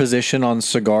defended her position on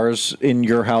cigars in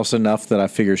your house enough that I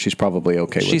figure she's probably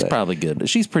okay with it. She's probably good.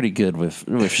 She's pretty good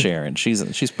with sharing.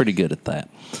 She's pretty good at that.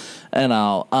 And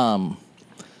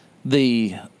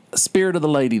the Spirit of the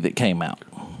Lady that came out.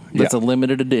 That's a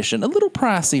limited edition. A little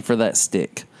pricey for that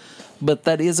stick. But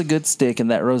that is a good stick, and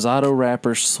that Rosado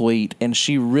wrapper's sweet, and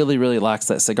she really, really likes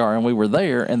that cigar. And we were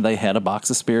there, and they had a box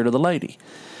of Spirit of the Lady.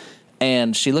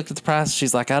 And she looked at the price,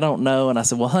 she's like, I don't know. And I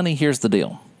said, well, honey, here's the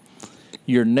deal.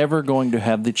 You're never going to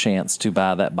have the chance to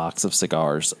buy that box of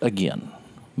cigars again,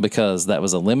 because that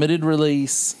was a limited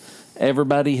release.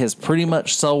 Everybody has pretty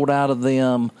much sold out of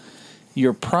them.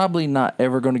 You're probably not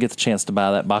ever going to get the chance to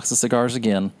buy that box of cigars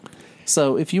again.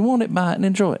 So if you want it, buy it and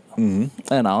enjoy it.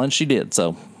 Mm-hmm. And she did.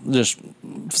 So just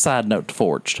side note to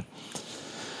Forged.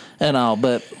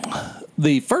 But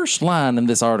the first line in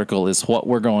this article is what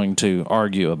we're going to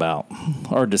argue about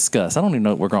or discuss. I don't even know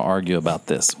what we're going to argue about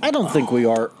this. I don't think we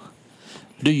are.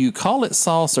 Do you call it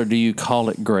sauce or do you call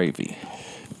it gravy?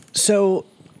 So,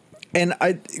 and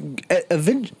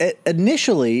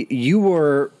initially you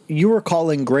were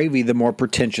calling gravy the more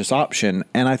pretentious option,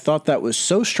 and I thought that was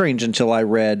so strange until I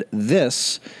read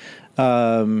this.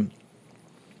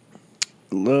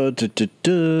 Where did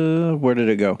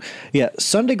it go? Yeah,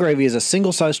 Sunday Gravy is a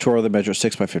single-sized toro that measures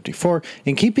 6 by 54.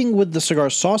 In keeping with the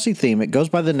cigar's saucy theme, it goes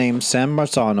by the name San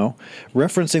Marzano,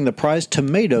 referencing the prized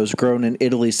tomatoes grown in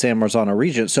Italy's San Marzano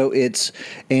region. So it's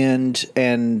and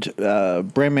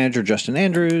brand manager Justin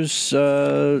Andrews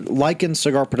likens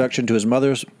cigar production to his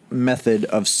mother's method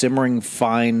of simmering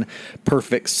fine,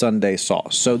 perfect Sunday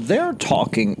sauce. So they're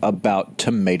talking about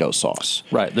tomato sauce.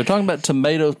 Right. They're talking about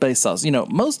tomato-based sauce. You know,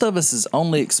 most of us is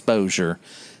only exposure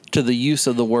to the use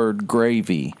of the word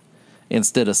gravy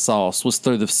instead of sauce was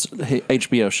through the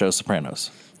HBO show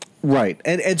Sopranos. Right.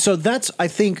 And so that's, I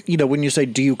think, when you say,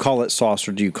 do you call it sauce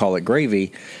or do you call it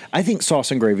gravy? I think sauce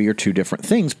and gravy are two different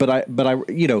things. But I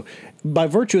by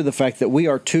virtue of the fact that we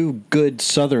are two good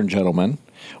Southern gentlemen,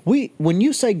 when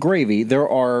you say gravy, there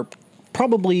are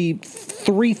probably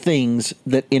three things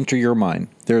that enter your mind.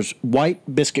 There's white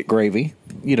biscuit gravy,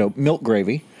 milk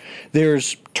gravy.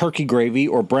 There's turkey gravy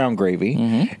or brown gravy,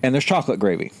 and there's chocolate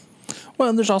gravy. Well,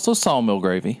 and there's also sawmill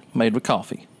gravy made with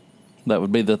coffee. That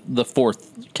would be the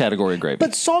fourth category of gravy.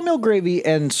 But sawmill gravy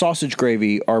and sausage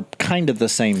gravy are kind of the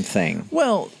same thing.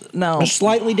 Well, now... They're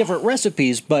slightly different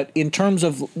recipes, but in terms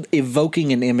of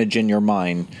evoking an image in your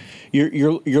mind,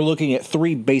 you're looking at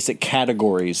three basic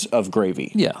categories of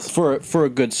gravy. Yes. For a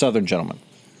good Southern gentleman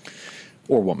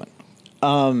or woman.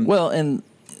 Well, and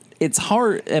it's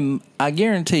hard, and I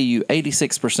guarantee you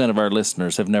 86% of our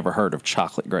listeners have never heard of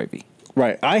chocolate gravy.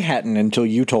 Right. I hadn't until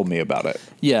you told me about it.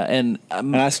 Yeah, and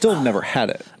I still have never had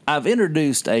it. I've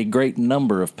introduced a great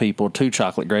number of people to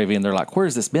chocolate gravy, and they're like,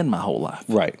 where's this been my whole life?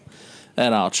 Right.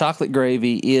 And chocolate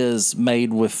gravy is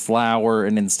made with flour,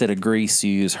 and instead of grease,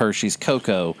 you use Hershey's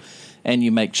cocoa. And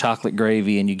you make chocolate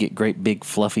gravy, and you get great big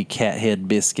fluffy cat head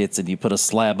biscuits, and you put a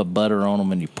slab of butter on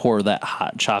them, and you pour that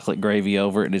hot chocolate gravy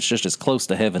over it, and it's just as close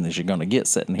to heaven as you're going to get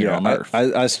sitting here on Earth.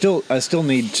 I still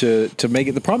need to make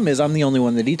it. The problem is I'm the only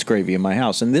one that eats gravy in my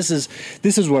house, and this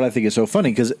is what I think is so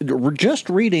funny, because just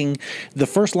reading the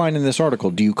first line in this article,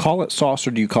 do you call it sauce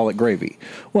or do you call it gravy?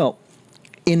 Well,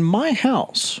 in my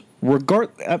house,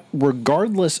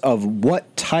 regardless of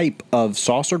what type of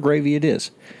sauce or gravy it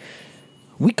is,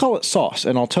 we call it sauce,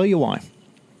 and I'll tell you why.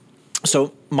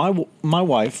 So my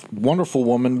wife, wonderful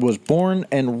woman, was born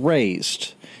and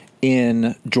raised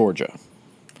in Georgia.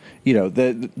 You know,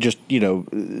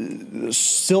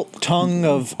 silk tongue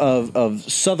of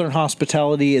Southern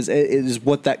hospitality is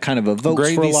what that kind of evokes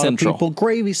Gravy for a lot Central. of people.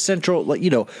 Gravy Central,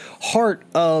 heart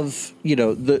of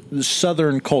the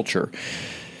Southern culture,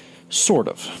 sort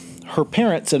of. Her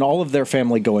parents and all of their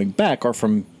family going back are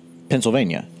from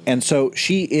Pennsylvania. And so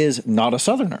she is not a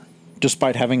Southerner,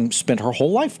 despite having spent her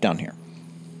whole life down here,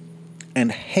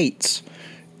 and hates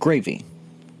gravy.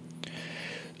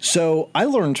 So I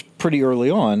learned pretty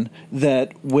early on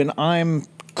that when I'm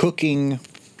cooking,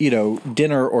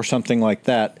 dinner or something like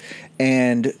that,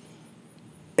 and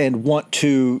want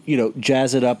to,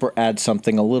 jazz it up or add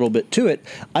something a little bit to it,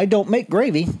 I don't make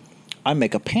gravy. I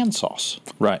make a pan sauce.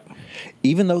 Right.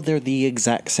 Even though they're the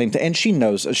exact same thing. And she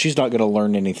knows she's not going to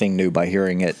learn anything new by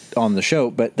hearing it on the show.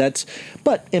 But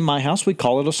in my house, we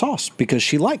call it a sauce because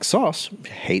she likes sauce,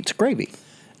 hates gravy.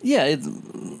 Yeah,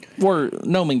 we're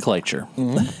nomenclature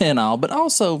and all. But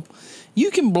also, you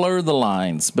can blur the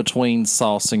lines between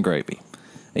sauce and gravy.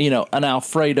 An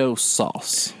Alfredo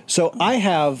sauce. So I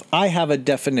have a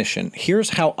definition. Here's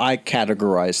how I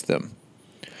categorize them.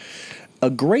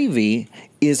 A gravy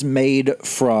is made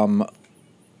from,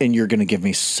 and you're going to give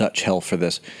me such hell for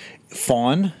this,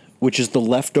 fawn, which is the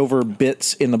leftover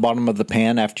bits in the bottom of the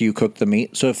pan after you cook the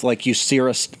meat. So if you sear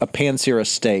a pan-sear a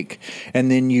steak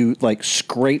and then you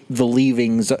scrape the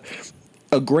leavings,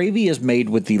 a gravy is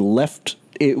made with the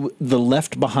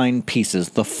left behind pieces,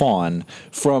 the fawn,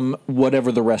 from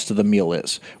whatever the rest of the meal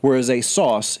is. Whereas a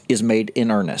sauce is made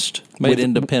in earnest. Made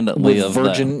independently with of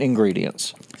virgin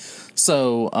ingredients.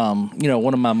 So,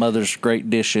 one of my mother's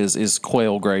great dishes is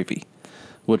quail gravy.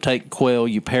 We'll take quail,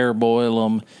 you parboil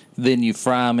them, then you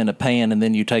fry them in a pan, and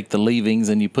then you take the leavings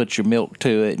and you put your milk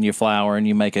to it and your flour, and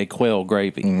you make a quail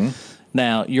gravy. Mm-hmm.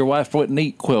 Now, your wife wouldn't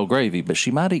eat quail gravy, but she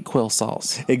might eat quail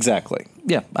sauce. Exactly.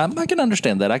 Yeah, I can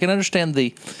understand that. I can understand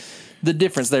the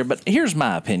difference there, but here's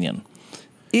my opinion.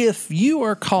 If you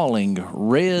are calling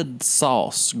red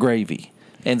sauce gravy,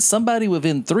 and somebody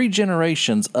within 3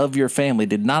 generations of your family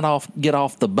did not get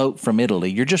off the boat from Italy,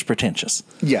 you're just pretentious.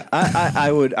 Yeah,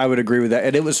 I would agree with that.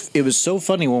 And it was so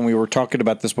funny when we were talking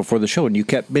about this before the show, and you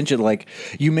kept mentioning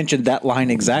you mentioned that line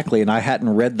exactly, and I hadn't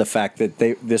read the fact that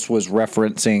this was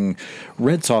referencing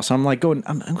red sauce. I'm going,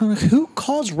 who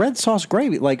calls red sauce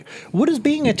gravy? What does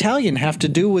being Italian have to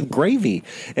do with gravy?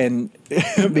 And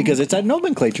because it's a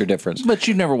nomenclature difference. But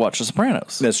you never watched The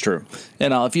Sopranos. That's true.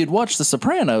 And if you'd watched The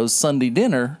Sopranos, Sunday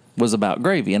dinner was about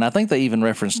gravy, and I think they even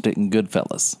referenced it in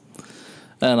Goodfellas,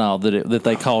 and that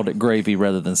they called it gravy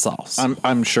rather than sauce.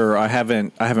 I'm sure. I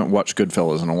haven't watched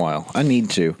Goodfellas in a while. I need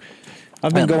to.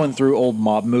 I've been going through old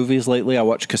mob movies lately. I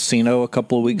watched Casino a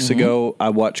couple of weeks ago. I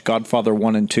watched Godfather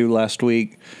 1 and 2 last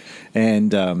week,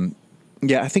 and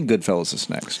I think Goodfellas is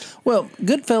next. Well,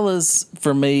 Goodfellas,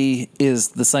 for me, is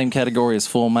the same category as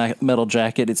Full Metal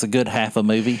Jacket. It's a good half a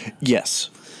movie. Yes.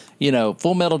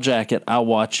 Full Metal Jacket, I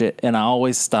watch it, and I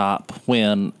always stop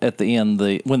when, at the end,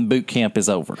 when boot camp is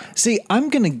over. See, I'm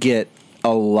going to get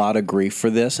a lot of grief for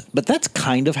this, but that's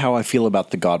kind of how I feel about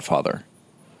The Godfather.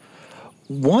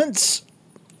 Once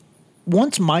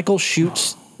Michael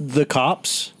shoots the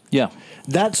cops,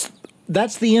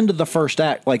 that's the end of the first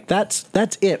act.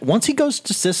 That's it. Once he goes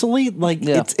to Sicily,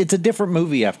 it's a different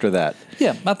movie after that.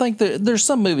 Yeah, I think there's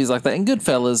some movies like that. And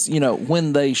Goodfellas,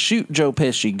 when they shoot Joe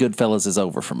Pesci, Goodfellas is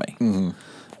over for me. Mm-hmm.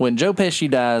 When Joe Pesci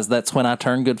dies, that's when I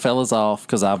turn Goodfellas off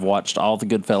because I've watched all the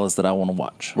Goodfellas that I want to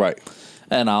watch. Right.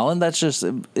 And that's just,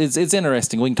 it's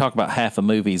interesting. We can talk about half of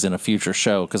movies in a future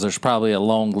show because there's probably a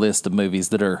long list of movies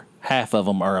that are, half of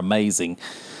them are amazing.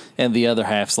 And the other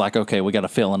half's like, okay, we got to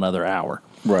fill another hour.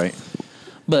 Right.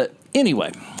 But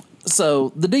anyway,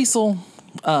 so the Diesel,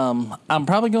 I'm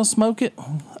probably going to smoke it.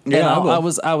 Yeah,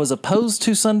 and I was opposed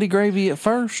to Sunday Gravy at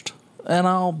first and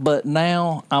all, but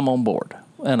now I'm on board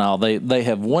and all. They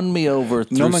have won me over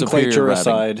through nomenclature superior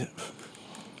aside.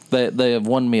 They have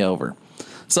won me over.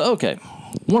 So, okay,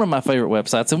 one of my favorite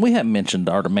websites, and we haven't mentioned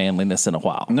Art of Manliness in a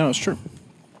while. No, it's true.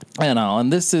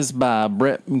 And this is by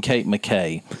Brett and Kate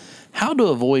McKay. How to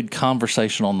avoid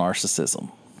conversational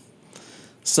narcissism.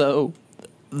 So,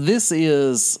 this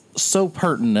is so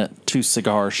pertinent to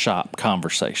cigar shop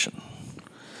conversation.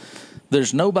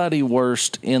 There's nobody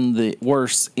worse in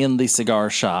the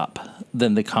cigar shop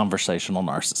than the conversational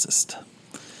narcissist.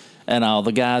 And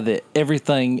the guy that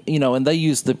everything, and they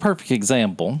use the perfect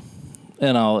example,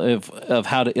 of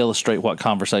how to illustrate what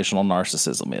conversational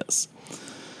narcissism is.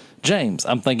 James,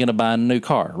 I'm thinking of buying a new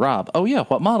car. Rob, oh yeah,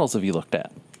 what models have you looked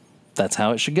at? That's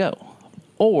how it should go.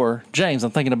 Or, James,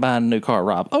 I'm thinking of buying a new car.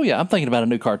 Rob, oh yeah, I'm thinking about a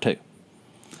new car too.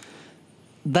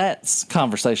 That's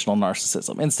conversational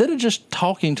narcissism. Instead of just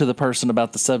talking to the person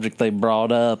about the subject they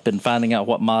brought up and finding out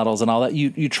what models and all that,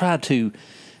 you try to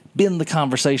bend the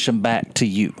conversation back to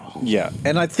you. Yeah,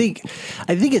 and I think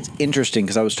it's interesting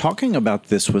because I was talking about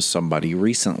this with somebody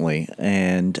recently,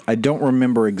 and I don't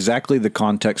remember exactly the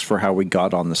context for how we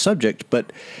got on the subject,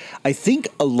 but I think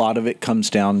a lot of it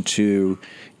comes down to,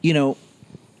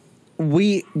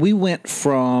 we went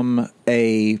from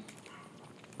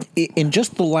in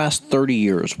just the last 30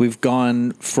 years, we've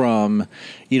gone from,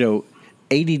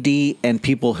 ADD and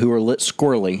people who are lit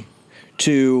squirrely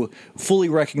to fully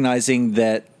recognizing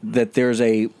that there's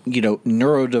a,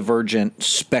 neurodivergent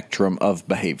spectrum of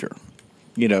behavior.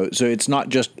 So it's not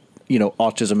just,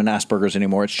 autism and Asperger's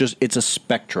anymore. It's a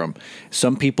spectrum.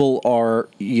 Some people are,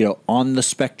 on the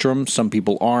spectrum, some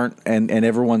people aren't, and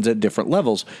everyone's at different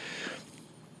levels.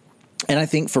 And I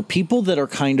think for people that are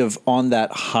kind of on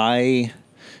that high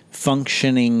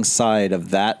functioning side of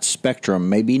that spectrum,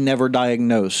 maybe never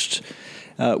diagnosed,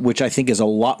 which I think is a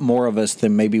lot more of us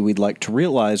than maybe we'd like to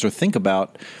realize or think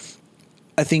about,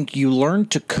 I think you learn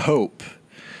to cope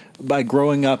by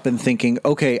growing up and thinking,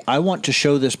 okay, I want to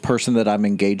show this person that I'm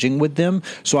engaging with them,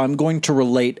 so I'm going to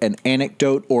relate an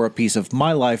anecdote or a piece of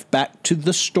my life back to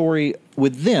the story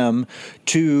with them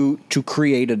to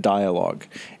create a dialogue.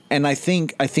 And I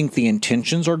think the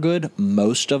intentions are good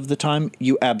most of the time.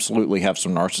 You absolutely have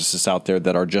some narcissists out there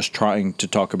that are just trying to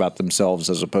talk about themselves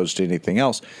as opposed to anything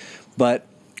else. But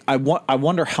I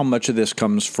wonder how much of this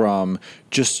comes from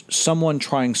just someone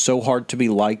trying so hard to be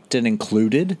liked and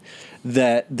included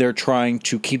that they're trying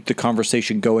to keep the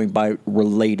conversation going by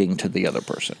relating to the other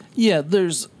person. Yeah,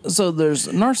 there's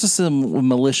narcissism with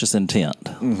malicious intent.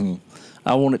 Mm-hmm.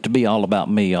 I want it to be all about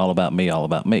me, all about me, all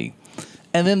about me.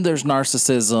 And then there's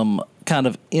narcissism kind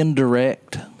of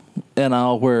indirect and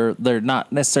all, where they're not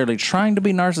necessarily trying to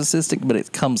be narcissistic, but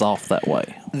it comes off that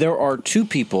way. There are two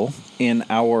people in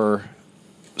our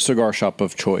cigar shop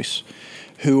of choice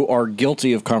who are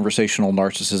guilty of conversational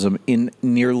narcissism in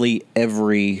nearly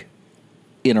every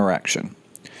interaction.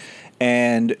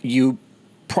 And you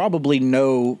probably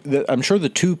know that, I'm sure the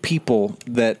two people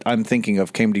that I'm thinking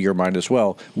of came to your mind as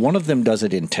well. One of them does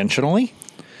it intentionally.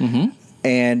 Mm-hmm.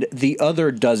 And the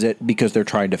other does it because they're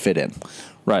trying to fit in.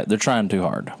 Right, they're trying too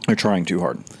hard. They're trying too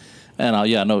hard. And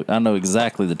I know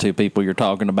exactly the two people you're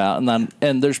talking about.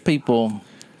 And there's people.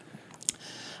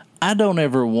 I don't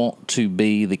ever want to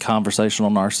be the conversational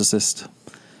narcissist.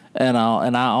 And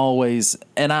I always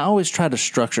try to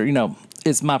structure.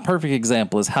 It's my perfect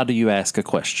example is, how do you ask a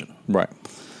question? Right.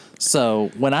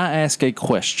 So when I ask a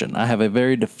question, I have a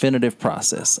very definitive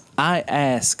process. I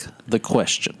ask the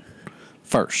question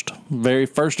first. Very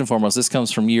first and foremost, this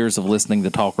comes from years of listening to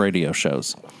talk radio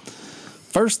shows.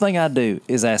 First thing I do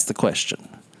is ask the question.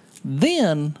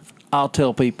 Then I'll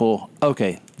tell people,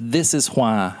 okay, this is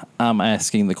why I'm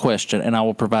asking the question, and I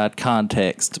will provide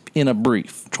context in a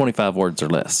brief, 25 words or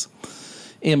less.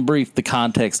 In brief, the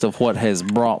context of what has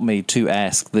brought me to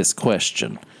ask this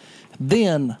question.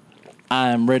 Then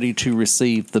I am ready to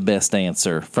receive the best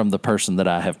answer from the person that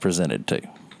I have presented to.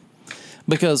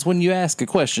 Because when you ask a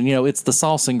question, it's the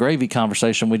sauce and gravy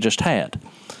conversation we just had.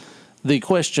 The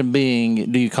question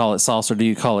being, do you call it sauce or do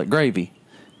you call it gravy?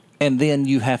 And then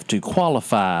you have to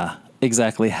qualify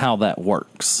exactly how that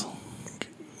works.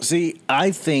 See, I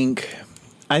think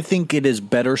it is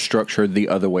better structured the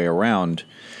other way around,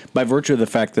 by virtue of the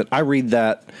fact that I read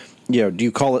that, do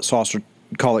you call it sauce or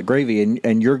call it gravy,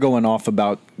 and you're going off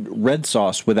about red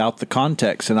sauce without the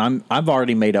context, and I've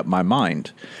already made up my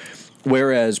mind.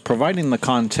 Whereas providing the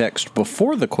context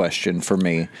before the question for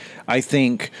me, I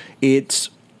think it's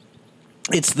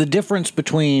the difference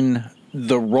between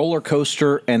the roller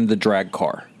coaster and the drag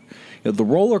car. The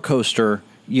roller coaster,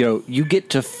 you get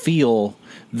to feel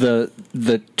the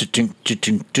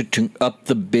up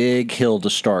the big hill to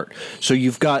start. So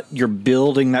you're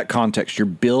building that context, you're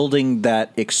building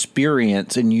that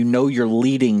experience, and you're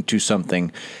leading to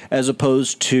something, as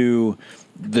opposed to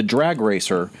the drag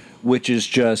racer, which is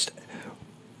just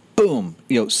boom,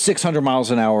 600 miles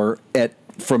an hour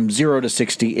from 0 to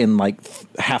 60 in like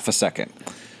half a second.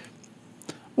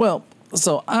 Well,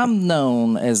 so I'm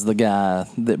known as the guy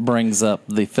that brings up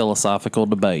the philosophical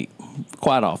debate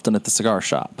quite often at the cigar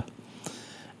shop.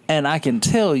 And I can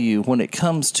tell you, when it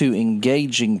comes to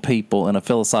engaging people in a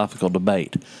philosophical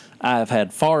debate, I've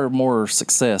had far more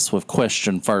success with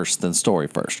question first than story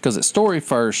first. Because at story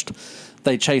first,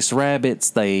 they chase rabbits,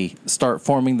 they start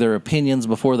forming their opinions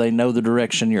before they know the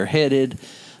direction you're headed.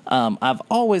 I've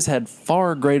always had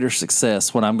far greater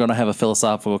success when I'm going to have a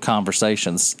philosophical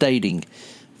conversation stating,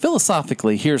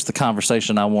 philosophically, here's the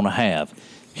conversation I want to have.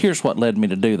 Here's what led me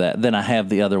to do that. Then I have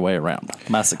the other way around.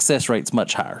 My success rate's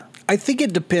much higher. I think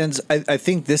it depends. I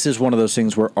think this is one of those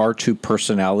things where our two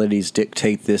personalities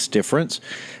dictate this difference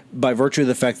by virtue of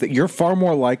the fact that you're far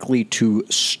more likely to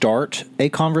start a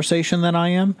conversation than I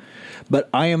am, but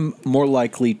I am more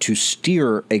likely to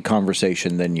steer a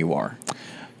conversation than you are.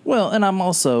 Well, and I'm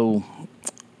also,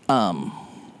 and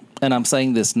I'm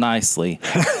saying this nicely.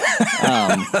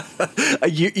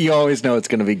 You always know it's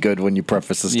going to be good when you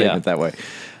preface a statement that way.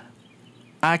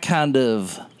 I kind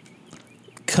of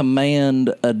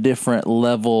command a different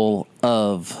level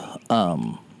of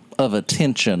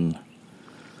attention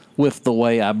with the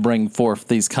way I bring forth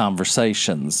these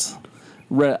conversations,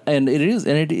 and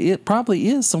it probably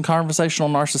is some conversational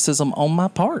narcissism on my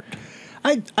part.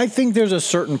 I think there's a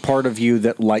certain part of you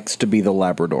that likes to be the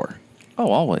Labrador. Oh,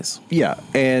 always. Yeah,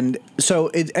 and so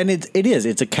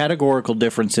it's a categorical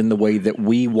difference in the way that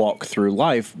we walk through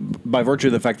life by virtue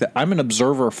of the fact that I'm an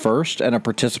observer first and a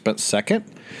participant second.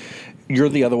 You're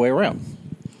the other way around.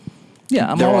 Yeah,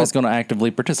 I'm always going to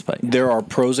actively participate. There are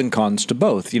pros and cons to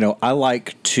both. I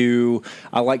like to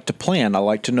plan. I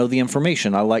like to know the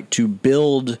information. I like to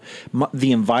build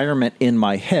the environment in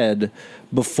my head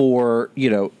before,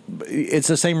 it's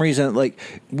the same reason, like,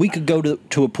 we could go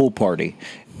to a pool party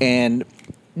and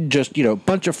just,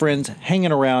 bunch of friends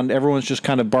hanging around. Everyone's just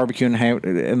kind of barbecuing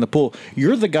in the pool.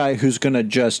 You're the guy who's going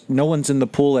to no one's in the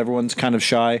pool. Everyone's kind of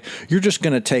shy. You're just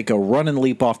going to take a run and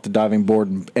leap off the diving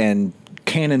board and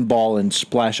cannonball and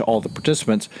splash all the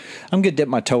participants. I'm going to dip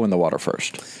my toe in the water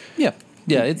first. Yeah.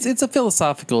 It's a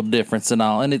philosophical difference and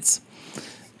all. And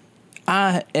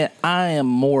I am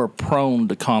more prone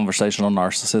to conversational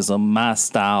narcissism. My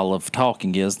style of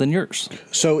talking is than yours.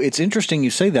 So it's interesting you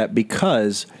say that,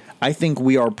 because I think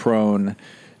we are prone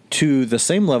to the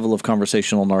same level of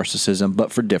conversational narcissism,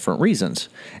 but for different reasons.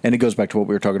 And it goes back to what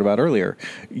we were talking about earlier.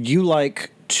 You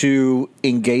like to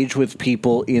engage with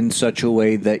people in such a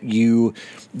way that you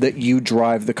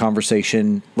drive the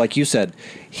conversation. Like you said,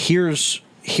 here's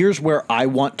where I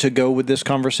want to go with this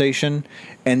conversation,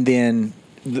 and then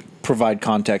provide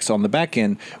context on the back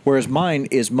end. Whereas mine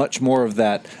is much more of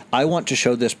that, I want to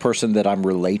show this person that I'm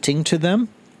relating to them.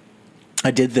 I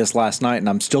did this last night, and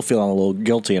I'm still feeling a little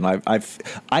guilty, and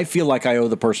I feel like I owe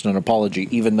the person an apology,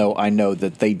 even though I know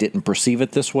that they didn't perceive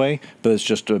it this way, but it's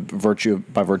just by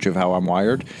virtue of how I'm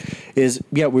wired.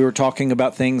 We were talking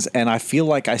about things, and I feel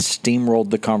like I steamrolled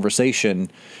the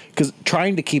conversation, because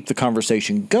trying to keep the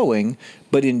conversation going,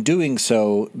 but in doing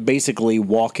so, basically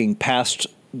walking past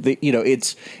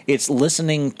it's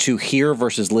listening to hear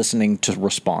versus listening to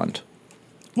respond.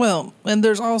 Well, and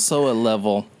there's also a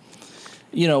level.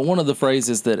 One of the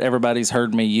phrases that everybody's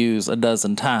heard me use a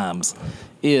dozen times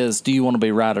is, do you want to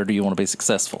be right or do you want to be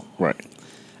successful? Right.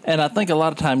 And I think a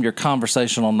lot of time your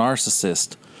conversational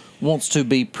narcissist wants to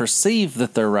be perceived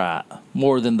that they're right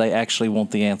more than they actually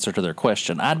want the answer to their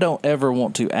question. I don't ever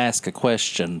want to ask a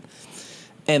question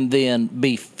and then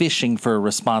be fishing for a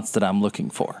response that I'm looking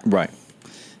for. Right.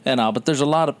 But there's a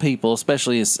lot of people,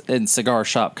 especially in cigar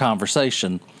shop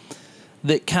conversation,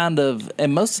 that kind of,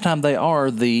 and most of the time they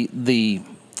are the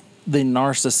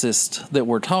narcissist that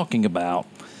we're talking about.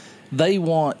 They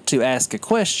want to ask a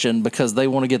question because they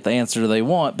want to get the answer they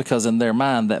want, because in their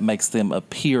mind that makes them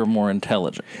appear more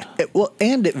intelligent.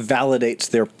 And it validates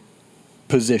their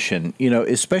position.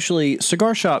 Especially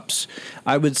cigar shops,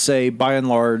 I would say by and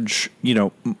large,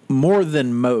 more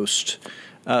than most,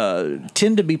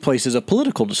 tend to be places of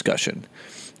political discussion.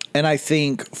 And I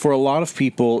think for a lot of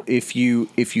people, if you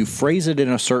phrase it in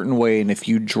a certain way, and if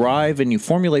you drive and you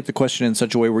formulate the question in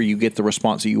such a way where you get the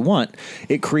response that you want,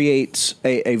 it creates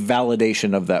a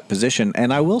validation of that position.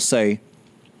 And I will say,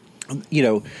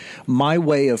 my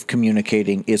way of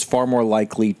communicating is far more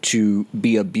likely to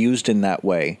be abused in that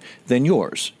way than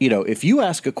yours. If you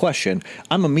ask a question,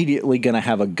 I'm immediately going to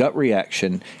have a gut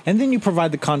reaction, and then you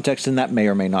provide the context, and that may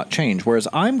or may not change. Whereas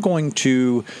I'm going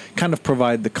to kind of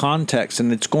provide the context,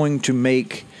 and it's going to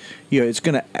make, it's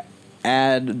going to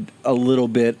add a little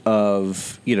bit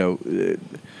of,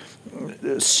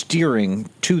 steering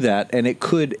to that, and it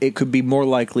could be more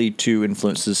likely to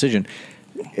influence the decision.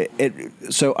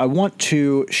 So I want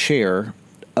to share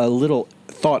a little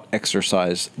thought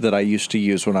exercise that I used to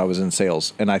use when I was in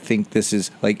sales, and I think this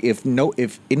is like if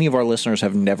any of our listeners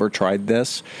have never tried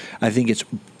this, I think it's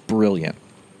brilliant.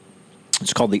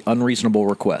 It's called the unreasonable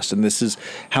request, and this is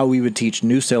how we would teach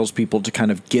new salespeople to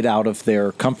kind of get out of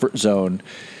their comfort zone.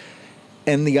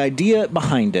 And the idea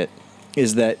behind it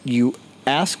is that you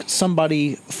ask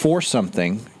somebody for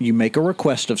something, you make a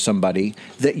request of somebody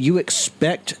that you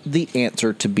expect the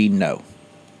answer to be no.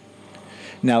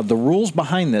 Now, the rules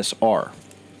behind this are,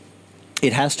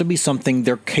 it has to be something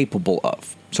they're capable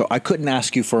of. So I couldn't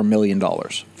ask you for $1 million,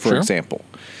 for example.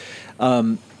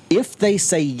 If they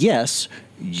say yes,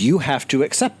 you have to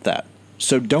accept that.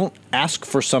 So don't ask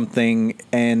for something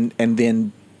and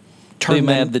then be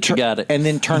mad that you got it, and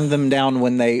then turn them down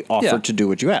when they offer to do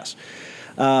what you ask.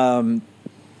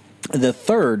 The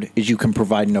third is you can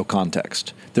provide no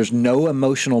context. There's no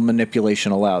emotional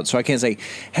manipulation allowed. So I can't say,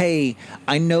 hey,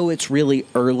 I know it's really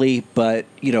early, but,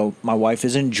 my wife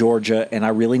is in Georgia and I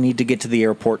really need to get to the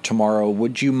airport tomorrow.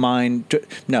 Would you mind?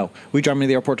 No. Will you drive me to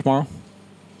the airport tomorrow?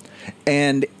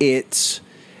 And it's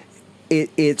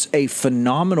a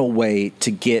phenomenal way to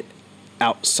get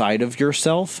outside of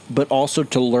yourself, but also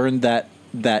to learn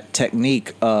that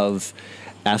technique of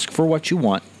ask for what you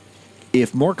want.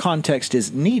 If more context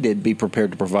is needed, be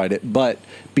prepared to provide it, but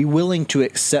be willing to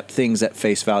accept things at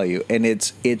face value. And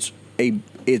it's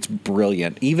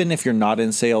brilliant. Even if you're not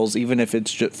in sales, even if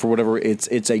it's just for whatever,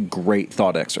 it's a great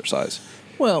thought exercise.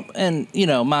 Well, and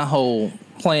my whole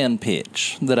plan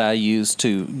pitch that I use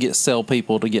to sell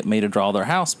people to get me to draw their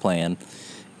house plan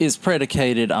is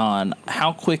predicated on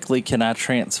how quickly can I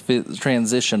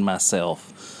transition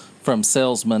myself from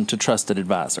salesman to trusted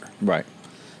advisor. Right.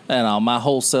 And my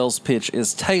whole sales pitch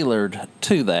is tailored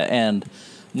to that. And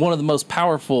one of the most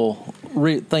powerful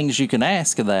things you can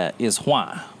ask of that is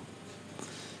why.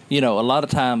 A lot of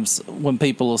times when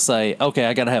people will say, okay,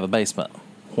 I got to have a basement.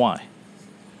 Why?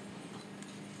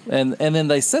 And then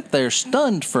they sit there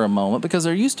stunned for a moment because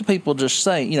they're used to people just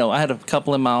saying, I had a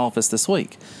couple in my office this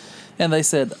week. And they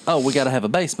said, oh, we got to have a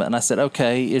basement. And I said,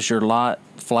 okay, is your lot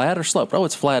flat or sloped? Oh,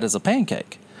 it's flat as a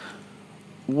pancake.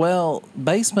 Well,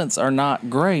 basements are not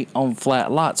great on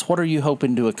flat lots. What are you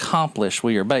hoping to accomplish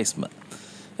with your basement?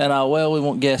 And we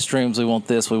want guest rooms, we want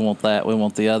this, we want that, we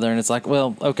want the other. And it's like,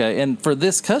 well, okay. And for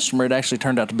this customer, it actually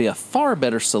turned out to be a far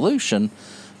better solution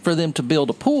for them to build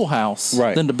a pool house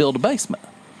than to build a basement.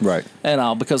 Right.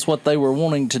 And because what they were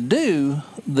wanting to do,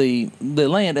 the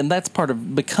land, and that's part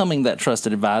of becoming that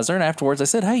trusted advisor. And afterwards, they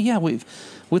said, hey,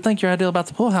 we think your idea about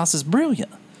the pool house is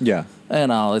brilliant. Yeah.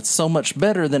 And it's so much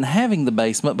better than having the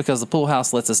basement because the pool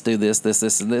house lets us do this,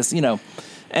 and this,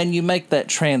 and you make that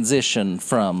transition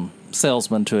from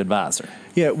salesman to advisor.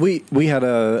 Yeah, we had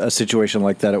a situation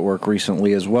like that at work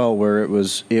recently as well, where it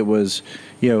was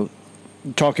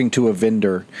talking to a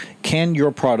vendor, can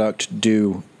your product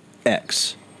do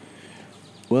X?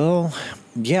 Well,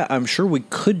 yeah, I'm sure we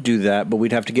could do that, but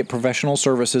we'd have to get professional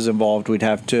services involved. We'd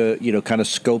have to, kind of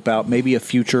scope out maybe a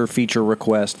future feature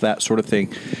request, that sort of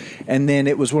thing. And then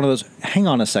it was one of those, hang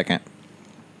on a second.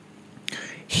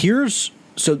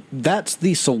 So that's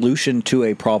the solution to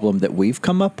a problem that we've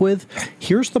come up with.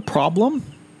 Here's the problem.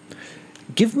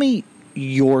 Give me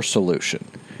your solution.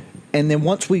 And then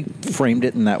once we framed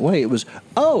it in that way, it was,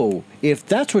 oh, if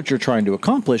that's what you're trying to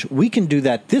accomplish, we can do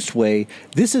that this way.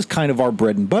 This is kind of our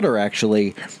bread and butter,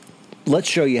 actually. Let's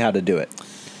show you how to do it.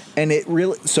 And it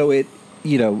really,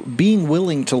 being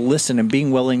willing to listen and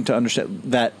being willing to understand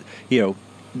that,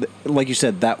 like you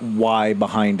said, that why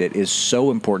behind it is so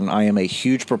important. I am a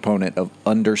huge proponent of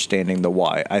understanding the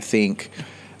why. I think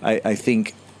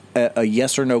a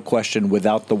yes or no question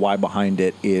without the why behind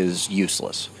it is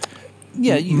useless.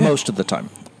 Yeah, most of the time.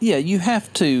 Yeah, you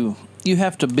have to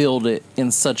build it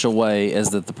in such a way as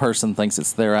that the person thinks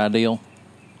it's their ideal.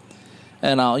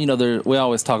 And we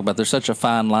always talk about there's such a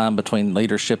fine line between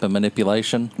leadership and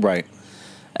manipulation. Right.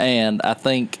 And I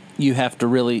think you have to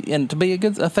really, and to be a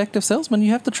good, effective salesman,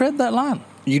 you have to tread that line.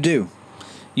 You do.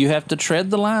 You have to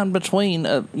tread the line between,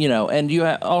 and you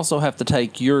also have to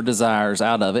take your desires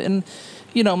out of it. And,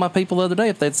 my people the other day,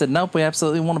 if they'd said, nope, we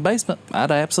absolutely want a basement,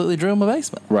 I'd absolutely drew them a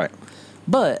basement. Right.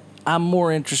 But I'm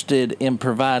more interested in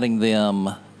providing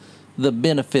them the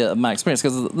benefit of my experience,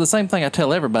 because the same thing I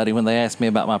tell everybody when they ask me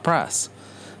about my price.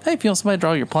 Hey, if you want somebody to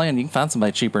draw your plan, you can find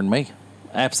somebody cheaper than me.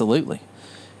 Absolutely.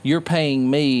 You're paying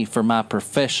me for my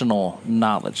professional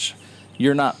knowledge.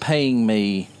 You're not paying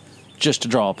me just to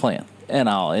draw a plan. And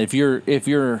if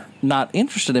you're not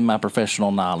interested in my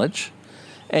professional knowledge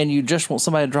and you just want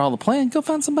somebody to draw the plan, go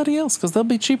find somebody else, because they'll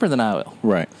be cheaper than I will.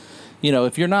 Right.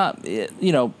 If you're not,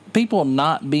 people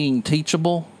not being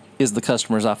teachable is the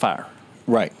customers I fire.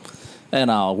 Right. And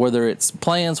whether it's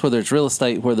plans, whether it's real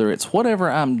estate, whether it's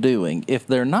whatever I'm doing, if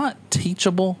they're not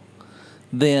teachable,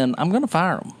 then I'm going to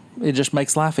fire them. It just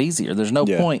makes life easier. There's no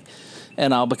point.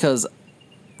 And because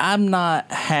I'm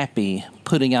not happy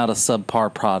putting out a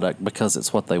subpar product because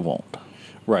it's what they want.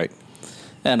 Right.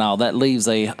 And that leaves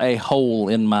a hole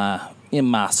in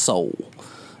my soul.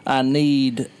 I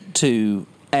need to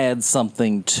add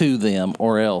something to them,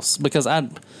 or else, because I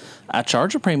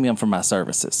charge a premium for my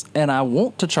services, and I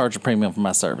want to charge a premium for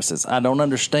my services. I don't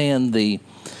understand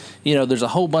there's a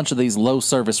whole bunch of these low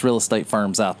service real estate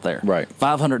firms out there. Right.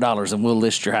 $500 and we'll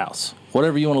list your house.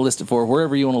 Whatever you want to list it for,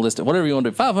 wherever you want to list it, whatever you want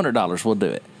to do, $500, we'll do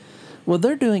it. Well,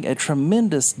 they're doing a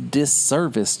tremendous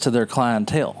disservice to their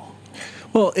clientele.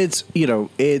 Well, it's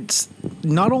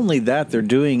not only that, they're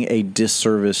doing a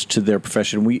disservice to their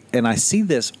profession. And I see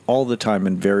this all the time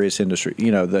in various industries.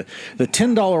 The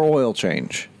 $10 oil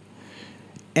change.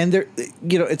 And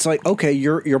it's like, okay,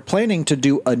 you're planning to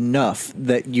do enough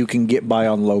that you can get by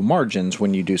on low margins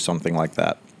when you do something like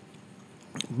that.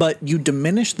 But you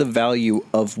diminish the value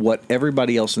of what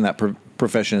everybody else in that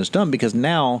profession has done, because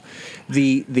now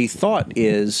the thought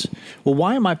is, well,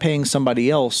 why am I paying somebody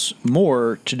else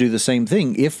more to do the same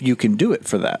thing if you can do it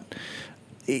for that?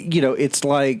 It's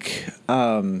like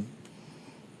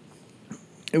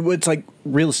it's like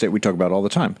real estate we talk about all the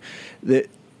time. That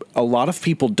a lot of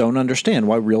people don't understand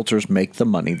why realtors make the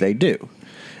money they do.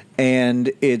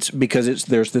 And it's because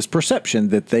there's this perception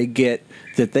that they get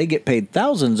paid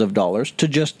thousands of dollars to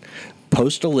just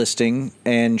post a listing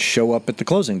and show up at the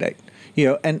closing date.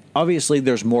 And obviously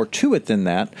there's more to it than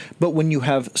that. But when you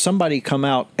have somebody come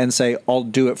out and say, I'll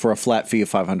do it for a flat fee of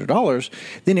 $500,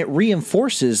 then it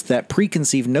reinforces that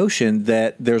preconceived notion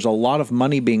that there's a lot of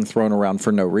money being thrown around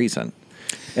for no reason.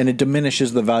 And it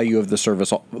diminishes the value of the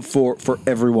service for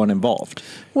everyone involved.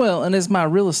 Well, and as my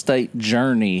real estate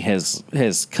journey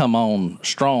has come on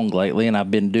strong lately, and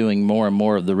I've been doing more and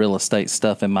more of the real estate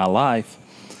stuff in my life,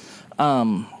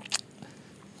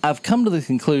 I've come to the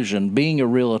conclusion being a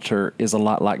realtor is a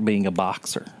lot like being a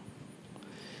boxer.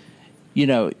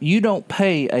 You don't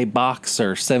pay a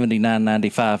boxer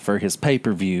 $79.95 for his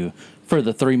pay-per-view for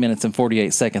the 3 minutes and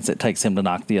 48 seconds it takes him to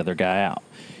knock the other guy out.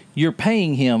 You're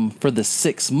paying him for the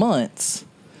 6 months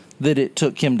that it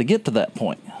took him to get to that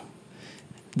point.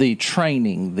 The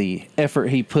training, the effort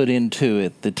he put into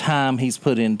it, the time he's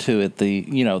put into it,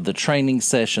 the training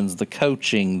sessions, the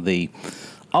coaching,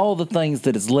 all the things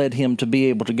that has led him to be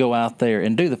able to go out there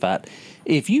and do the fight.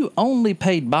 If you only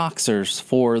paid boxers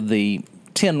for the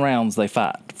 10 rounds they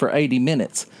fight for 80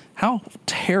 minutes, how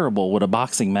terrible would a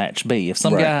boxing match be if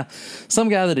some guy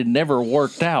that had never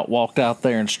worked out walked out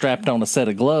there and strapped on a set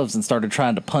of gloves and started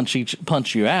trying to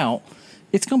punch you out?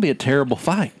 It's going to be a terrible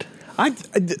fight.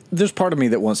 There's part of me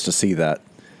that wants to see that.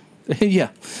 Yeah,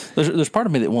 there's part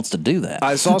of me that wants to do that.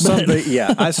 I saw something.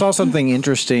 I saw something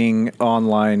interesting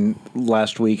online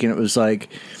last week, and it was like,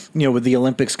 with the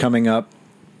Olympics coming up,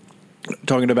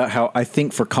 talking about how I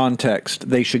think for context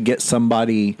they should get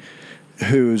somebody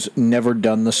who's never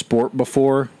done the sport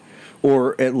before,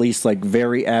 or at least like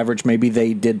very average. Maybe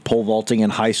they did pole vaulting in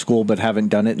high school but haven't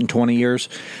done it in 20 years.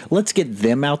 Let's get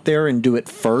them out there and do it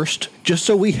first, just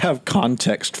so we have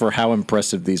context for how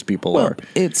impressive these people are.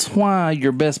 It's why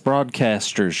your best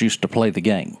broadcasters used to play the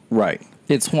game. Right.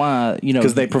 It's why,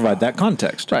 because they provide that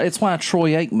context. Right. It's why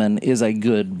Troy Aikman is a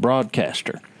good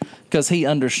broadcaster, because he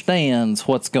understands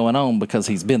what's going on because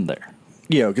he's been there.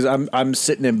 Because I'm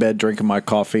sitting in bed drinking my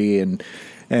coffee and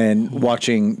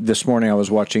watching. This morning I was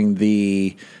watching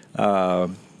the I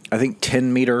think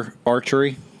 10-meter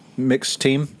archery mixed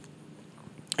team,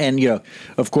 and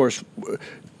of course,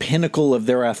 pinnacle of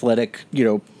their athletic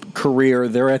career.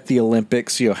 They're at the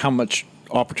Olympics. How much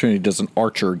opportunity does an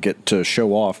archer get to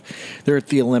show off? They're at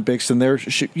the Olympics, and they're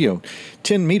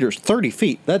 10 meters, 30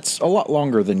 feet. That's a lot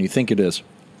longer than you think it is.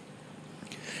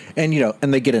 And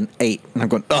and they get an 8, and I'm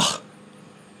going, ugh.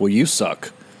 Well, you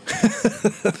suck.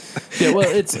 Yeah, well,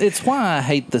 it's why I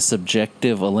hate the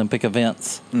subjective Olympic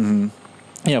events. Mm-hmm.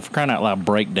 You know, for crying out loud,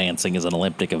 breakdancing is an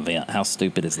Olympic event. How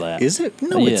stupid is that? Is it?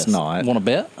 No, Yes. it's not. Want to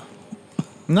bet?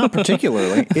 Not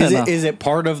particularly. Is it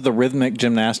part of the rhythmic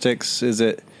gymnastics? Is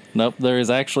it? Nope. There is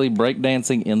actually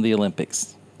breakdancing in the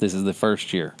Olympics. This is the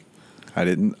first year. I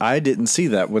didn't see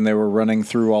that when they were running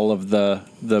through all of the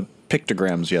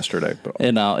pictograms yesterday. But.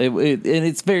 And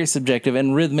it's very subjective,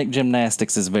 and rhythmic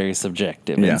gymnastics is very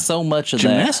subjective. Yeah. And so much of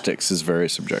Gymnastics is very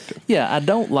subjective. Yeah, I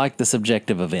don't like the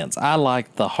subjective events. I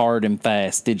like the hard and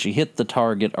fast, did you hit the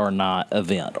target or not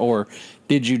event. Or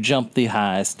did you jump the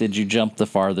highest? Did you jump the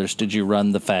farthest? Did you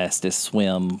run the fastest,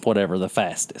 swim, whatever the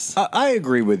fastest? I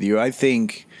agree with you. I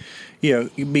think,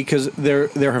 because there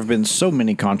have been so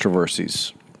many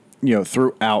controversies,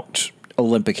 throughout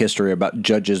Olympic history about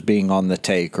judges being on the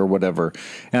take or whatever.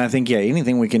 And I think,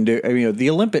 anything we can do. The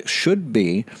Olympics should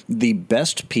be the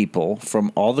best people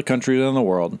from all the countries in the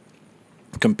world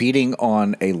competing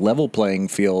on a level playing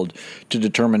field to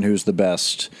determine who's the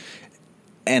best.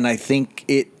 And I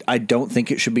don't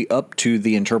think it should be up to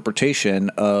the interpretation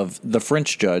of the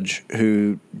French judge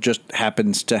who just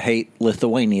happens to hate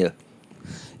Lithuania.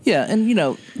 Yeah, and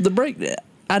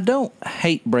I don't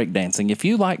hate breakdancing. If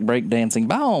you like breakdancing,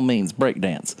 by all means,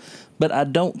 breakdance. But I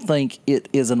don't think it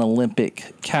is an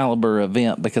Olympic caliber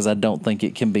event because I don't think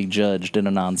it can be judged in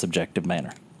a non-subjective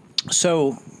manner.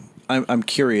 So I'm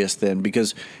curious then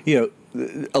because,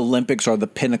 Olympics are the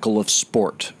pinnacle of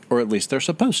sport, or at least they're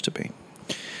supposed to be.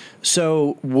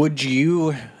 So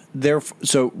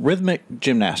so rhythmic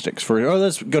gymnastics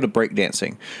let's go to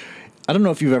breakdancing. I don't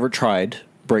know if you've ever tried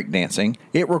breakdancing.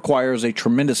 It requires a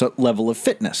tremendous level of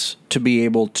fitness to be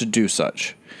able to do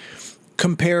such.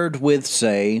 Compared with,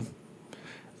 say,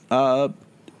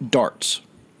 darts.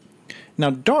 Now,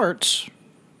 darts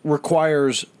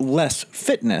requires less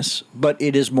fitness, but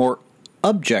it is more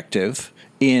objective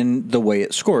in the way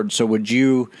it's scored. So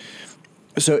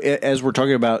as we're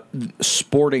talking about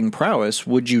sporting prowess,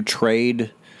 would you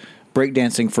trade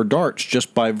breakdancing for darts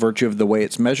just by virtue of the way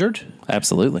it's measured?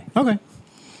 Absolutely. Okay.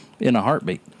 In a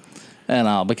heartbeat.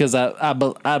 And because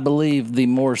I believe the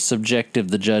more subjective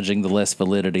the judging, the less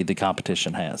validity the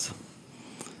competition has.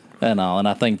 And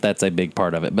I think that's a big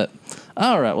part of it. But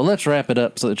all right, well, let's wrap it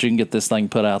up so that you can get this thing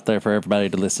put out there for everybody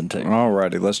to listen to. All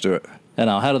righty, let's do it.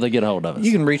 And how do they get a hold of us?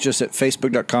 You can reach us at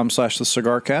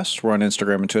facebook.com/thecigarcast. We're on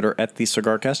Instagram and Twitter at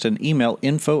 @thecigarcast, and email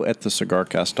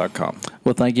info@thecigarcast.com.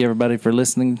 Well, thank you everybody for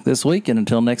listening this week, and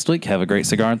until next week, have a great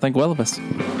cigar and think well of us.